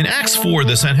 In Acts 4,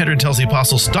 the Sanhedrin tells the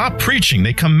apostles, stop preaching.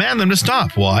 They command them to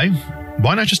stop. Why?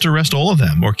 Why not just arrest all of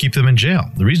them or keep them in jail?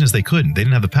 The reason is they couldn't. They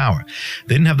didn't have the power.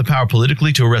 They didn't have the power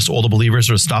politically to arrest all the believers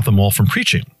or to stop them all from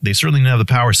preaching. They certainly didn't have the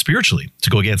power spiritually to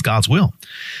go against God's will.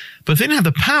 But if they didn't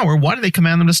have the power, why did they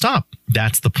command them to stop?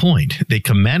 That's the point. They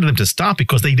commanded them to stop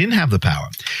because they didn't have the power.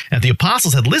 And if the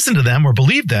apostles had listened to them or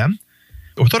believed them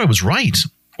or thought it was right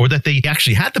or that they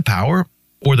actually had the power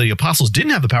or the apostles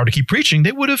didn't have the power to keep preaching,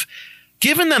 they would have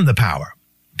given them the power.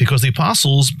 Because the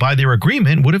apostles, by their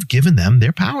agreement, would have given them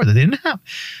their power that they didn't have.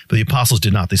 But the apostles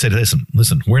did not. They said, listen,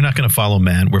 we're not going to follow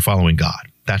man. We're following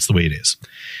God. That's the way it is.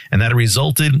 And that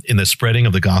resulted in the spreading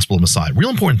of the gospel of Messiah. Real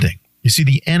important thing. You see,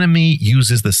 the enemy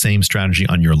uses the same strategy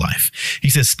on your life. He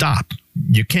says, stop.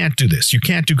 You can't do this. You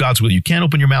can't do God's will. You can't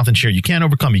open your mouth and share. You can't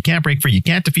overcome. You can't break free. You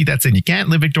can't defeat that sin. You can't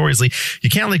live victoriously.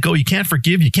 You can't let go. You can't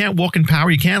forgive. You can't walk in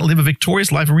power. You can't live a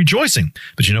victorious life of rejoicing.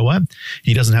 But you know what?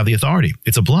 He doesn't have the authority.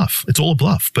 It's a bluff. It's all a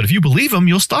bluff. But if you believe him,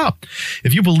 you'll stop.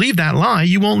 If you believe that lie,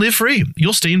 you won't live free.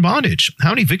 You'll stay in bondage. How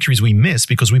many victories we miss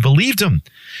because we believed him?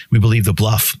 We believe the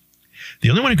bluff.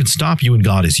 The only one who can stop you and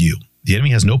God is you. The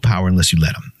enemy has no power unless you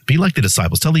let him. Be like the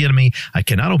disciples. Tell the enemy, I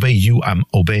cannot obey you. I'm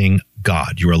obeying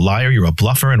God. You're a liar. You're a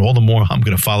bluffer. And all the more, I'm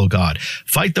going to follow God.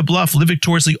 Fight the bluff. Live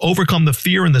victoriously. Overcome the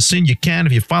fear and the sin you can.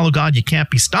 If you follow God, you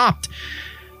can't be stopped.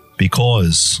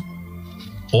 Because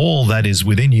all that is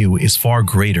within you is far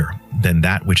greater than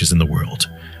that which is in the world.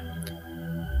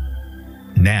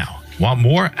 Now, want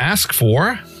more? Ask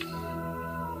for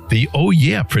the Oh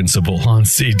Yeah principle on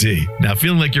CD. Now,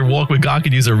 feeling like your walk with God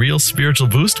could use a real spiritual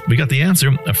boost? We got the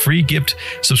answer. A free gift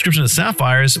subscription to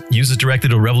Sapphires uses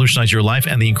directed to revolutionize your life,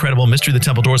 and the incredible Mystery of the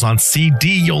Temple Doors on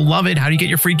CD. You'll love it. How do you get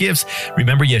your free gifts?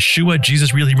 Remember Yeshua,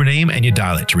 Jesus' real Hebrew name, and you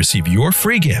dial it. To receive your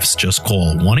free gifts, just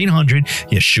call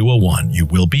 1-800-YESHUA-1. You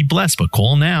will be blessed, but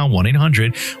call now,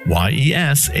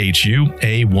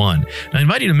 1-800-YESHUA-1. Now, I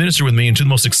invite you to minister with me into the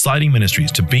most exciting ministries,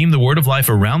 to beam the word of life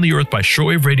around the earth by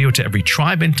shortwave radio to every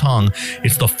tribe and tongue.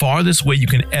 It's the farthest way you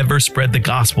can ever spread the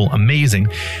gospel. Amazing.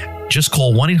 Just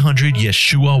call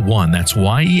 1-800-YESHUA-1. That's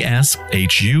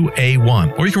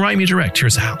YESHUA-1. Or you can write me direct.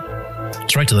 Here's how.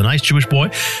 It's right to the Nice Jewish Boy,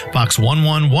 Box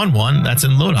 1111. That's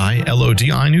in Lodi,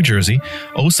 Lodi, New Jersey,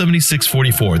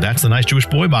 07644. That's the Nice Jewish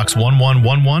Boy, Box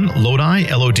 1111,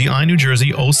 Lodi, Lodi, New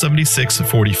Jersey,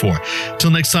 07644.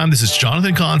 Till next time, this is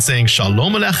Jonathan Kahn saying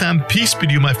Shalom Alechem, peace be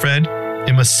to you, my friend,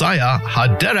 in Messiah,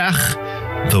 Haderech,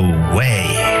 the way.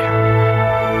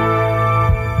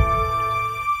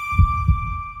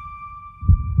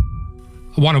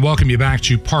 I want to welcome you back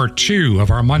to part 2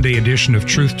 of our Monday edition of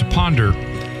Truth to Ponder.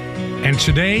 And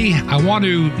today, I want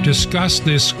to discuss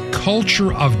this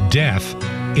culture of death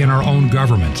in our own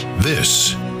government.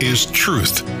 This is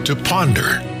Truth to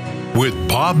Ponder with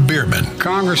Bob Bierman.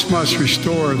 Congress must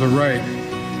restore the right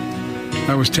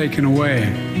that was taken away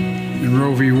in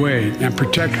Roe v. Wade and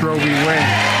protect Roe v. Wade.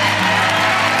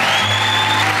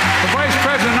 The Vice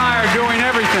President and I are doing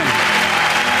everything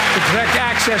to protect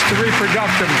access to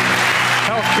reproductive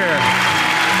health care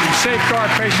and safeguard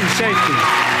patient safety.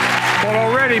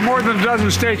 Well, already more than a dozen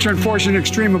states are enforcing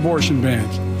extreme abortion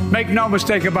bans. Make no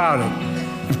mistake about it.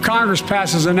 If Congress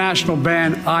passes a national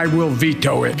ban, I will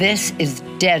veto it. This is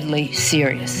deadly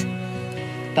serious,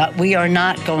 but we are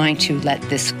not going to let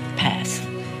this pass.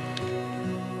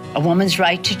 A woman's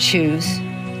right to choose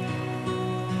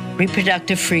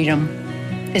reproductive freedom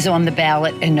is on the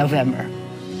ballot in November.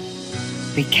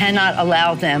 We cannot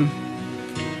allow them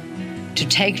to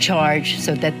take charge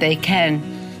so that they can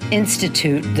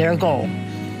institute their goal,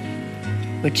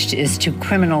 which is to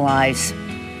criminalize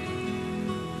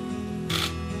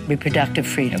reproductive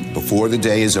freedom. Before the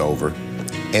day is over,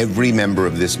 every member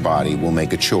of this body will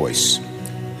make a choice.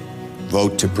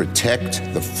 Vote to protect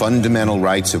the fundamental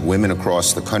rights of women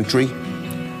across the country,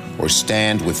 or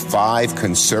stand with 5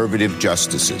 conservative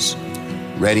justices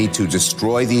ready to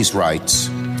destroy these rights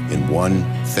in one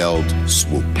felled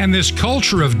swoop. And this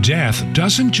culture of death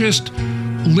doesn't just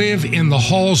live in the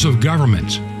halls of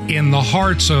government, in the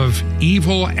hearts of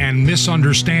evil and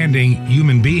misunderstanding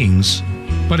human beings,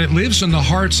 but it lives in the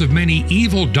hearts of many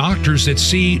evil doctors that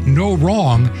see no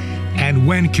wrong, and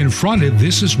when confronted,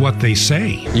 this is what they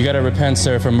say. You gotta repent,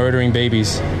 sir, for murdering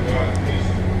babies.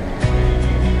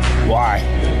 Why?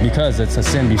 Because it's a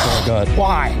sin before God.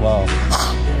 Why? Well,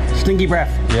 stinky breath.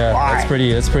 Yeah, Why? that's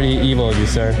pretty evil of you,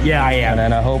 sir. Yeah, I am.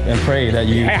 And I hope and pray that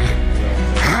you... Yeah.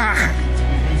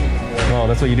 Well,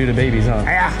 that's what you do to babies, huh?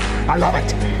 Yeah, I love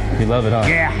it. You love it, huh?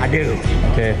 Yeah, I do.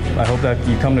 Okay, I hope that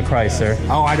you come to Christ, sir.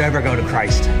 Oh, I never go to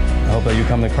Christ. I hope that you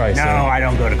come to Christ, No, sir. I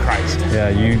don't go to Christ.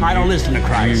 Yeah, I don't listen to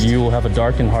Christ. You will have a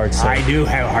darkened heart, sir. I do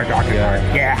have a darkened heart.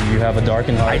 Yeah. You have a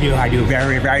darkened heart. I do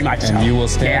very, very much so. And you will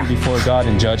stand before God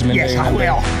in judgment Yes, day. I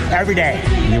will. Every day.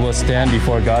 You will stand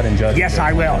before God in judgment Yes, day.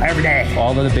 I will. Every day.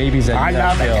 All of the babies that I you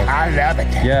have love it. killed. I love it.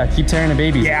 Yeah, keep tearing the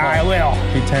babies Yeah, apart. I will.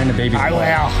 Keep tearing the babies I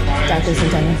apart.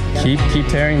 will. Keep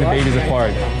tearing the babies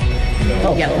apart.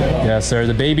 Oh. Yeah, sir.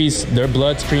 The babies, their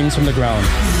blood streams from the ground.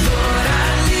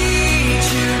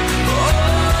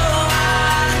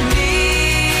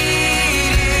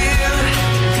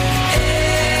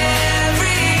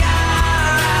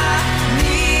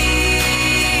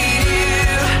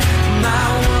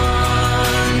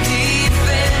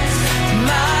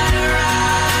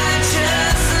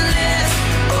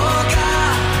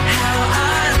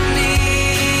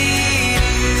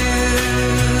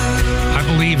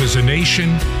 As a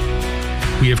nation,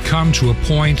 we have come to a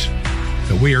point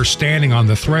that we are standing on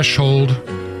the threshold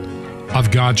of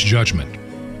God's judgment.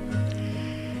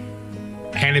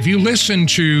 And if you listen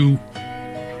to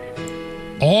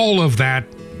all of that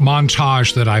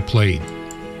montage that I played,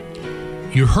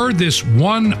 you heard this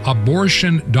one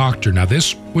abortion doctor. Now,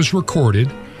 this was recorded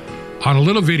on a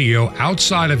little video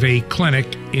outside of a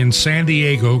clinic in San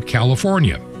Diego,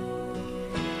 California.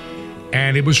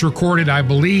 And it was recorded, I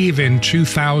believe, in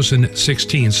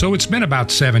 2016. So it's been about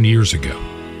 7 years ago.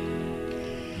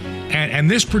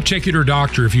 And this particular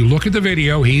doctor, if you look at the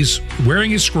video, he's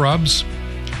wearing his scrubs.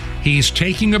 He's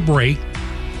taking a break.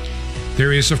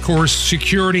 There is, of course,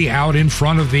 security out in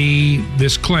front of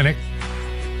this clinic.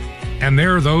 And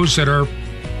there are those that are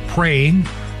praying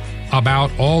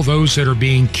about all those that are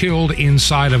being killed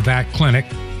inside of that clinic.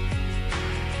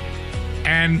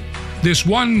 And this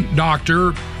one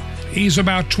doctor, he's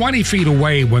about 20 feet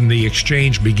away when the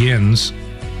exchange begins.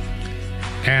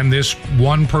 And this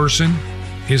one person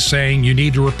is saying, you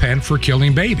need to repent for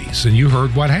killing babies. And you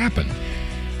heard what happened.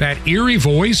 That eerie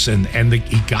voice, and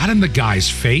he got in the guy's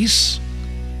face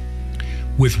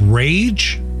with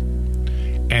rage.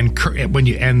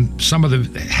 And some of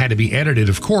them had to be edited,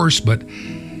 of course, but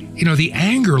the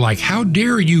anger, like, how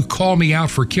dare you call me out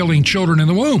for killing children in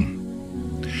the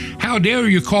womb? How dare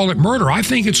you call it murder? I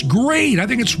think it's great. I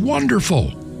think it's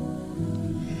wonderful.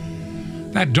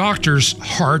 That doctor's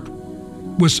heart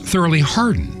was thoroughly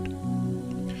hardened.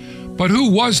 But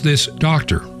who was this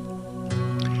doctor?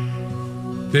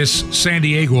 This San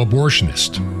Diego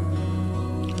abortionist.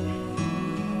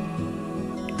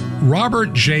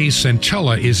 Robert J.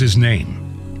 Centella is his name.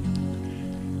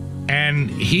 And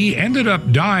he ended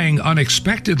up dying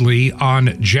unexpectedly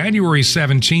on January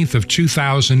 17th of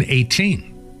 2018.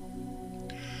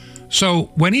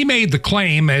 So when he made the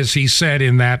claim, as he said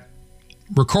in that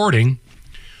recording,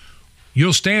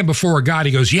 you'll stand before God,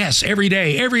 he goes, yes, every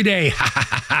day, ha, ha,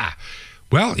 ha, ha.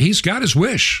 Well, he's got his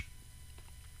wish.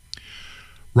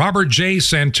 Robert J.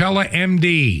 Centella,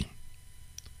 MD,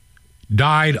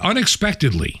 died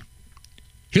unexpectedly.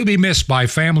 He'll be missed by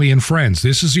family and friends.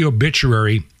 This is the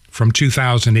obituary from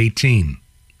 2018.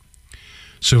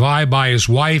 Survived by his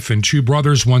wife and 2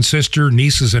 brothers, 1 sister,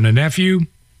 nieces, and a nephew.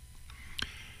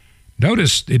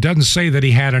 Notice it doesn't say that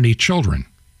he had any children.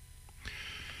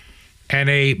 And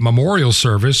a memorial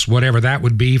service, whatever that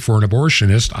would be for an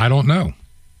abortionist, I don't know.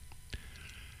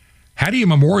 How do you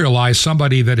memorialize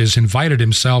somebody that has invited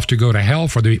himself to go to hell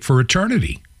for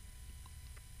eternity?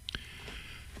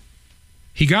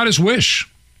 He got his wish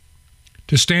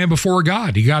to stand before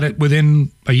God. He got it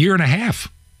within a year and a half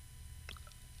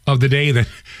of the day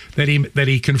that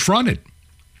he confronted.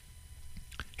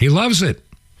 He loves it.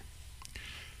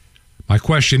 My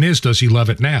question is, does he love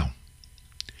it now?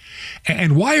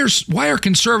 And why are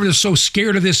conservatives so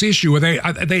scared of this issue?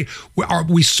 Are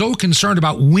we so concerned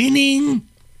about winning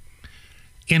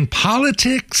in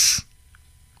politics,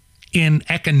 in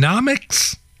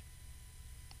economics?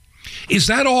 Is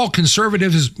that all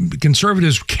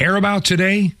conservatives care about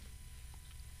today?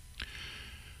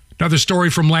 Another story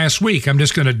from last week. I'm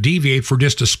just going to deviate for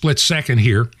just a split second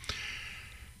here.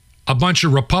 A bunch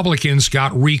of Republicans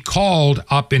got recalled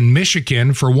up in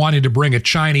Michigan for wanting to bring a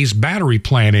Chinese battery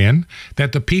plant in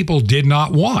that the people did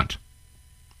not want.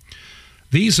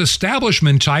 These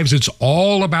establishment types, it's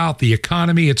all about the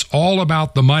economy. It's all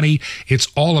about the money. It's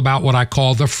all about what I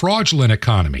call the fraudulent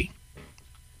economy.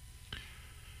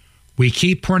 We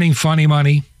keep printing funny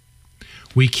money.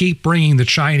 We keep bringing the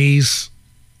Chinese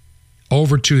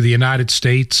over to the United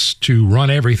States to run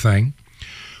everything.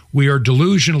 We are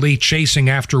delusionally chasing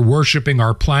after worshiping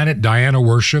our planet, Diana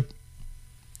worship.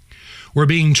 We're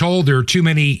being told there are too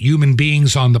many human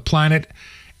beings on the planet,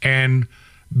 and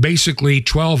basically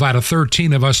 12 out of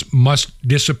 13 of us must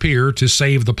disappear to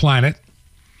save the planet.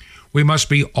 We must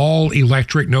be all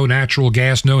electric, no natural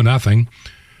gas, no nothing.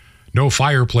 No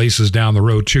fireplaces down the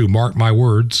road, too. Mark my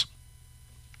words.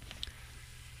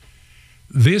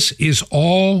 This is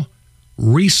all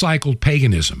recycled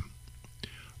paganism.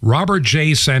 Robert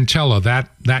J. Centella,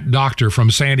 that doctor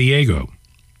from San Diego,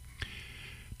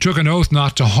 took an oath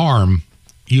not to harm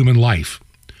human life,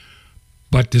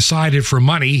 but decided for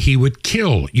money he would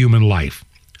kill human life,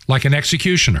 like an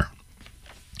executioner,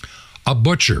 a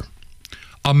butcher,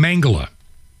 a Mengele,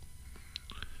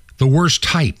 the worst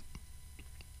type.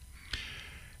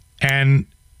 And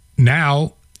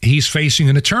now he's facing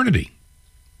an eternity,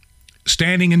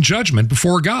 standing in judgment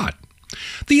before God.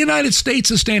 The United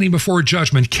States is standing before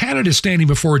judgment. Canada is standing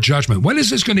before judgment. When is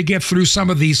this going to get through some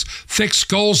of these thick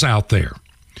skulls out there?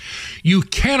 You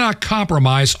cannot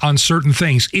compromise on certain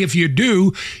things. If you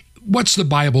do, what's the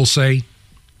Bible say?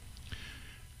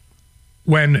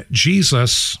 When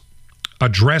Jesus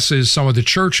addresses some of the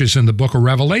churches in the book of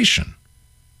Revelation,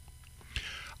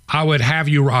 I would have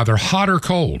you either hot or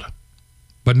cold,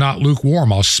 but not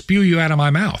lukewarm. I'll spew you out of my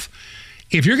mouth.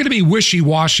 If you're going to be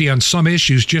wishy-washy on some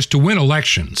issues just to win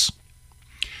elections,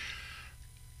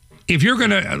 if you're going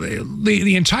to,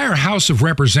 the entire House of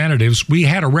Representatives, we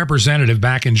had a representative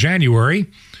back in January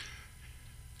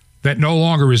that no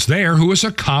longer is there who is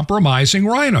a compromising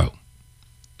rhino.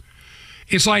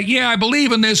 It's like, yeah, I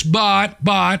believe in this, but,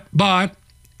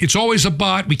 it's always a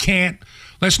but, we can't,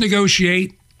 let's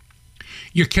negotiate.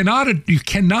 You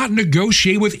cannot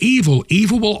negotiate with evil.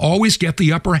 Evil will always get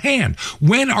the upper hand.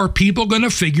 When are people going to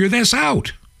figure this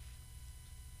out?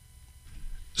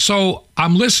 So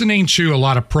I'm listening to a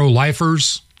lot of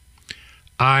pro-lifers.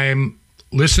 I'm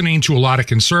listening to a lot of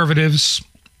conservatives,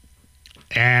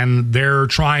 and they're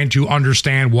trying to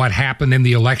understand what happened in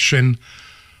the election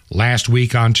last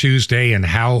week on Tuesday and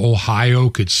how Ohio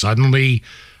could suddenly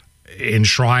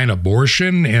enshrine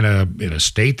abortion in a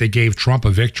state that gave Trump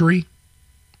a victory.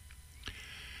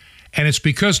 And it's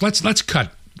because let's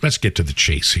get to the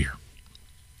chase here.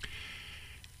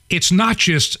 It's not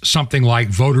just something like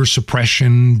voter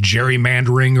suppression,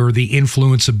 gerrymandering, or the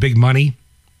influence of big money.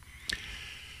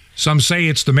 Some say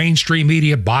it's the mainstream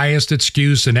media bias that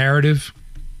skews the narrative,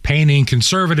 painting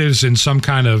conservatives in some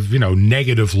kind of,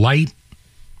 negative light.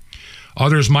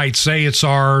 Others might say it's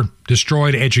our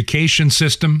destroyed education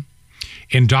system,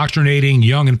 indoctrinating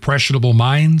young, impressionable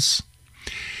minds.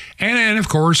 And of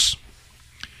course,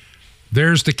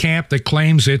 there's the camp that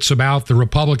claims it's about the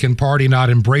Republican Party not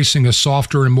embracing a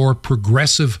softer and more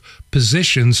progressive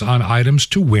positions on items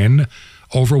to win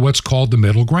over what's called the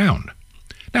middle ground.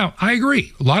 Now, I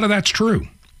agree. A lot of that's true.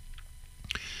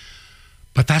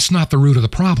 But that's not the root of the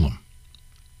problem.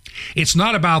 It's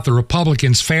not about the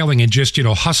Republicans failing and just,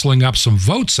 hustling up some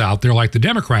votes out there like the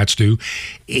Democrats do.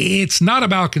 It's not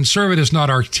about conservatives not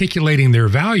articulating their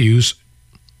values.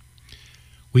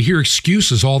 We hear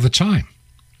excuses all the time.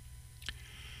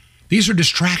 These are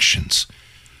distractions.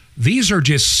 These are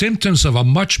just symptoms of a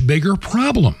much bigger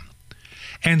problem.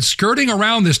 And skirting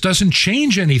around this doesn't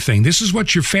change anything. This is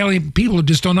what you're failing people who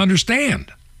just don't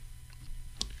understand.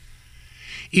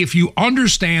 If you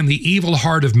understand the evil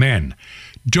heart of men,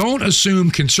 don't assume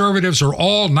conservatives are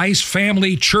all nice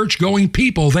family, church-going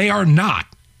people. They are not.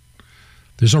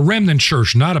 There's a remnant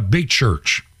church, not a big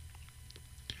church.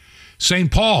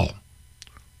 St. Paul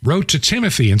wrote to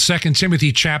Timothy in 2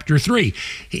 Timothy chapter 3.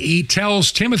 He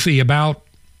tells Timothy about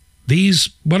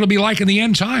what it'll be like in the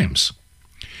end times.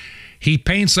 He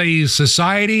paints a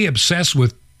society obsessed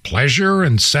with pleasure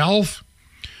and self,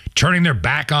 turning their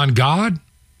back on God.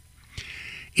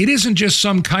 It isn't just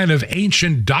some kind of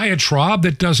ancient diatribe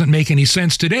that doesn't make any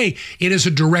sense today. It is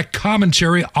a direct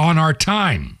commentary on our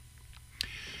time.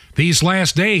 These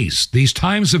last days, these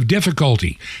times of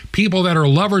difficulty, people that are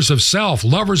lovers of self,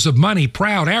 lovers of money,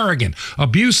 proud, arrogant,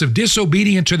 abusive,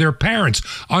 disobedient to their parents,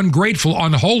 ungrateful,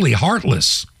 unholy,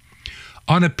 heartless,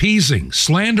 unappeasing,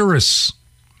 slanderous,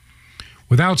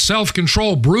 without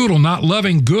self-control, brutal, not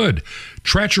loving good,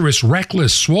 treacherous,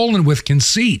 reckless, swollen with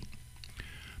conceit.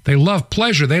 They love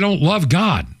pleasure. They don't love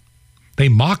God. They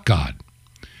mock God.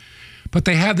 But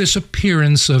they have this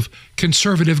appearance of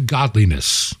conservative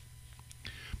godliness.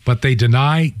 But they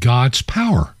deny God's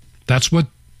power. That's what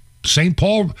St.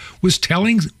 Paul was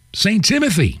telling St.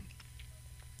 Timothy.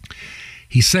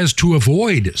 He says to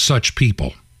avoid such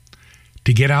people,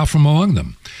 to get out from among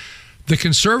them. The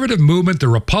conservative movement, the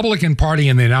Republican Party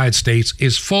in the United States,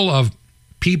 is full of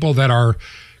people that are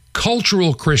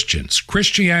cultural Christians.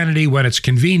 Christianity when it's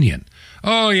convenient.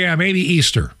 Oh, yeah, maybe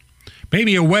Easter.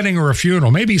 Maybe a wedding or a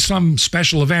funeral. Maybe some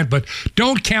special event. But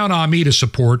don't count on me to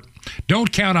support.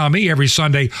 Don't count on me every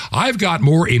Sunday. I've got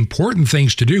more important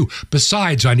things to do.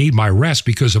 Besides, I need my rest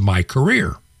because of my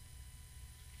career.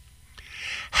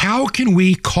 How can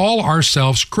we call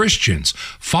ourselves Christians,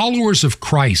 followers of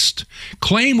Christ,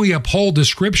 claim we uphold the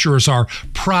Scripture as our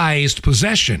prized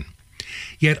possession,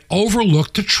 yet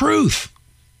overlook the truth?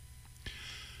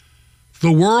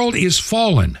 The world is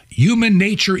fallen. Human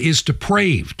nature is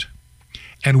depraved.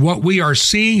 And what we are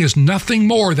seeing is nothing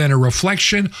more than a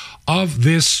reflection of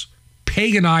this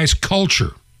paganized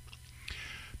culture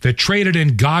that traded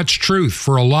in God's truth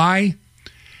for a lie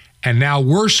and now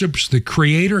worships the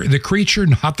creator, the creature,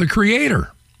 not the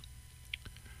creator.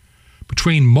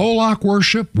 Between Moloch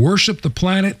worship the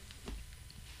planet,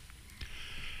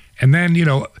 and then,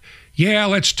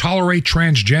 let's tolerate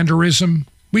transgenderism.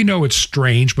 We know it's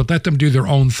strange, but let them do their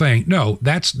own thing. No,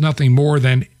 that's nothing more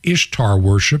than Ishtar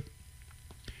worship.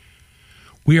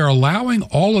 We are allowing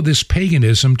all of this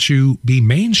paganism to be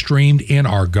mainstreamed in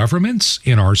our governments,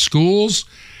 in our schools,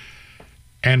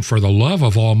 and for the love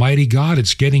of Almighty God,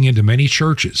 it's getting into many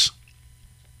churches.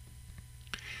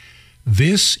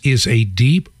 This is a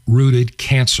deep-rooted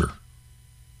cancer.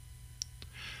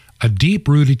 A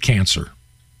deep-rooted cancer.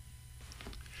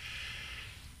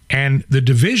 And the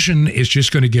division is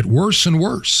just going to get worse and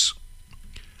worse.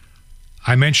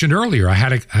 I mentioned earlier, I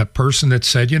had a person that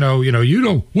said,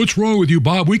 what's wrong with you,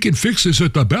 Bob? We can fix this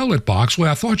at the ballot box.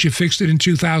 Well, I thought you fixed it in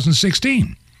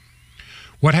 2016.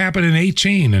 What happened in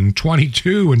 18 and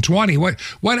 22 and 20? What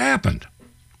happened?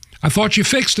 I thought you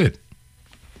fixed it.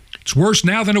 It's worse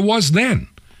now than it was then.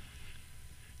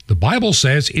 The Bible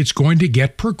says it's going to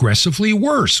get progressively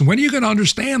worse. When are you going to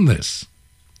understand this?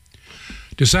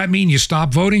 Does that mean you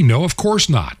stop voting? No, of course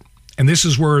not. And this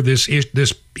is where this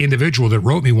individual that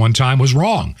wrote me one time was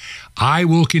wrong. I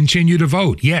will continue to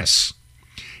vote. Yes,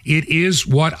 it is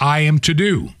what I am to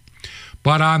do.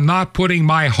 But I'm not putting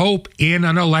my hope in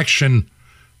an election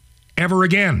ever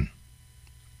again.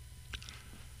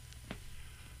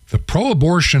 The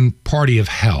pro-abortion party of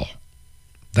hell,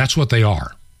 that's what they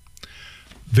are.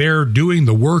 They're doing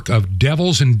the work of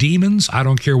devils and demons. I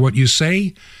don't care what you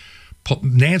say.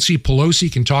 Nancy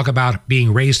Pelosi can talk about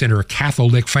being raised in her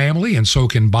Catholic family, and so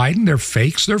can Biden. They're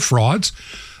fakes. They're frauds.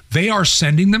 They are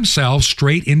sending themselves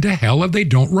straight into hell if they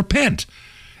don't repent.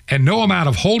 And no amount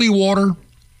of holy water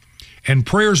and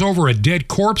prayers over a dead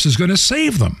corpse is going to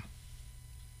save them.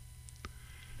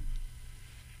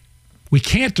 We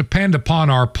can't depend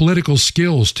upon our political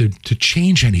skills to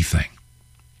change anything.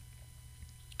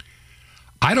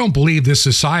 I don't believe this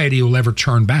society will ever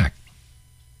turn back.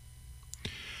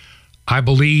 I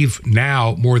believe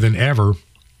now more than ever,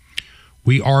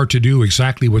 we are to do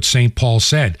exactly what St. Paul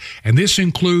said. And this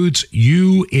includes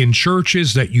you in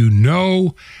churches that you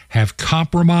know have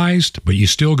compromised, but you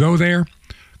still go there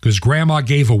because grandma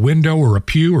gave a window or a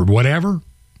pew or whatever.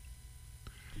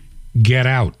 Get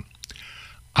out.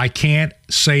 I can't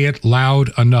say it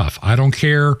loud enough. I don't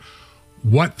care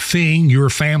what thing your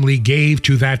family gave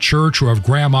to that church or if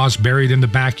grandma's buried in the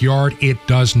backyard. It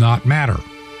does not matter.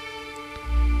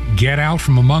 Get out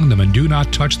from among them and do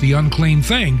not touch the unclean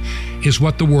thing is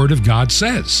what the Word of God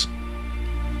says.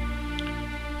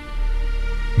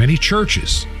 Many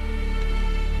churches,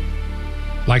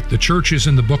 like the churches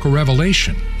in the book of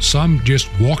Revelation, some just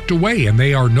walked away and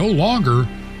they are no longer,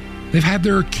 they've had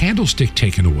their candlestick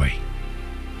taken away.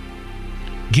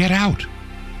 Get out.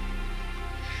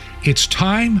 It's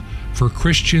time for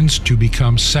Christians to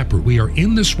become separate. We are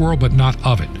in this world, but not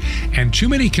of it. And too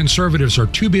many conservatives are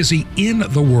too busy in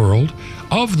the world,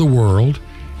 of the world,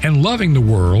 and loving the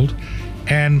world,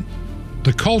 and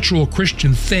the cultural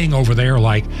Christian thing over there,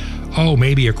 like, oh,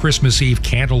 maybe a Christmas Eve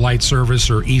candlelight service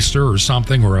or Easter or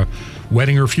something, or a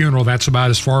wedding or funeral, that's about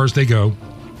as far as they go.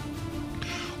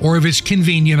 Or if it's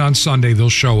convenient on Sunday, they'll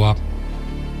show up.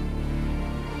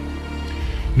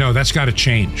 No, that's got to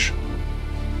change.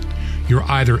 You're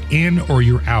either in or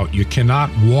you're out. You cannot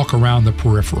walk around the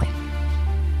peripheral.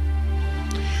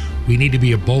 We need to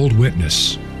be a bold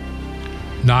witness,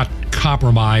 not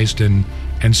compromised and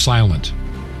silent.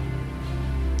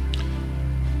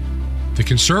 The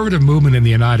conservative movement in the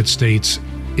United States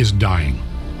is dying.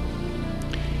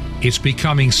 It's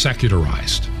becoming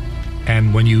secularized.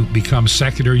 And when you become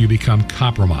secular, you become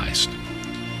compromised.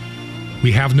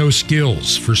 We have no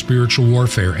skills for spiritual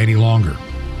warfare any longer.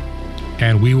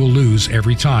 And we will lose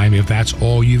every time if that's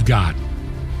all you've got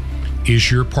is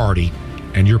your party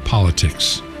and your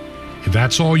politics. If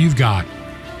that's all you've got,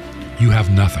 you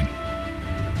have nothing.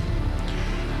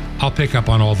 I'll pick up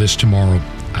on all this tomorrow.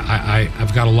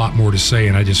 I've got a lot more to say,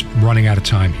 and I'm just running out of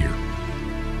time here.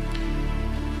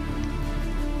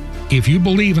 If you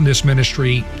believe in this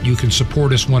ministry, you can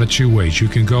support us one of two ways. You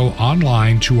can go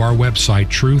online to our website,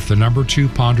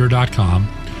 truth2ponder.com,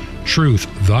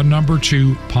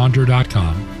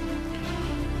 truth2ponder.com,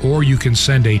 or you can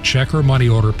send a check or money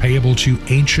order payable to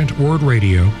Ancient Word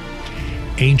Radio,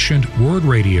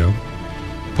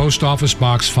 Post Office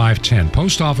Box 510.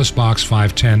 Post Office Box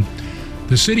 510.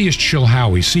 The city is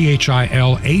Chilhowie,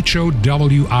 Chilhowie,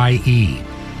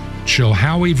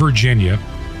 Chilhowie, Virginia,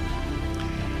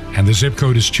 and the zip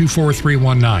code is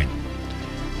 24319.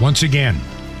 Once again,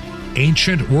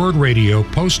 Ancient Word Radio,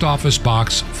 Post Office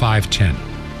Box 510.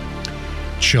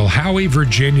 Chilhowie,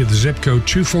 Virginia, the zip code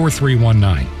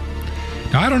 24319.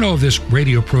 Now, I don't know if this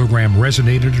radio program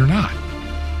resonated or not.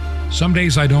 Some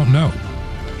days I don't know.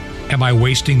 Am I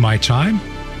wasting my time?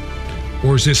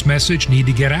 Or does this message need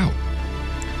to get out?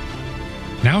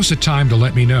 Now's the time to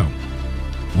let me know.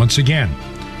 Once again,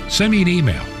 send me an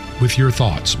email with your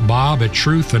thoughts.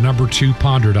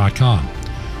 Bob@truth2ponder.com.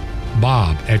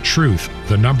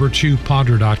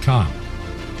 Bob@truth2ponder.com.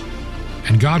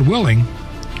 And God willing,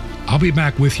 I'll be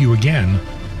back with you again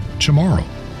tomorrow.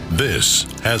 This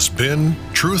has been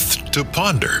Truth to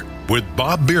Ponder with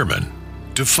Bob Bierman.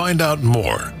 To find out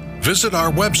more, visit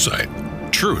our website,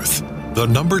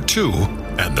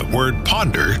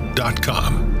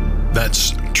 truth2ponder.com.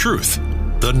 That's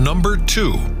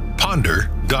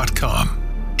truth2ponder.com.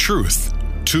 Truth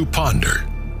to Ponder,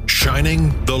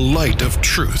 shining the light of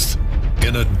truth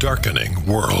in a darkening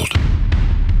world.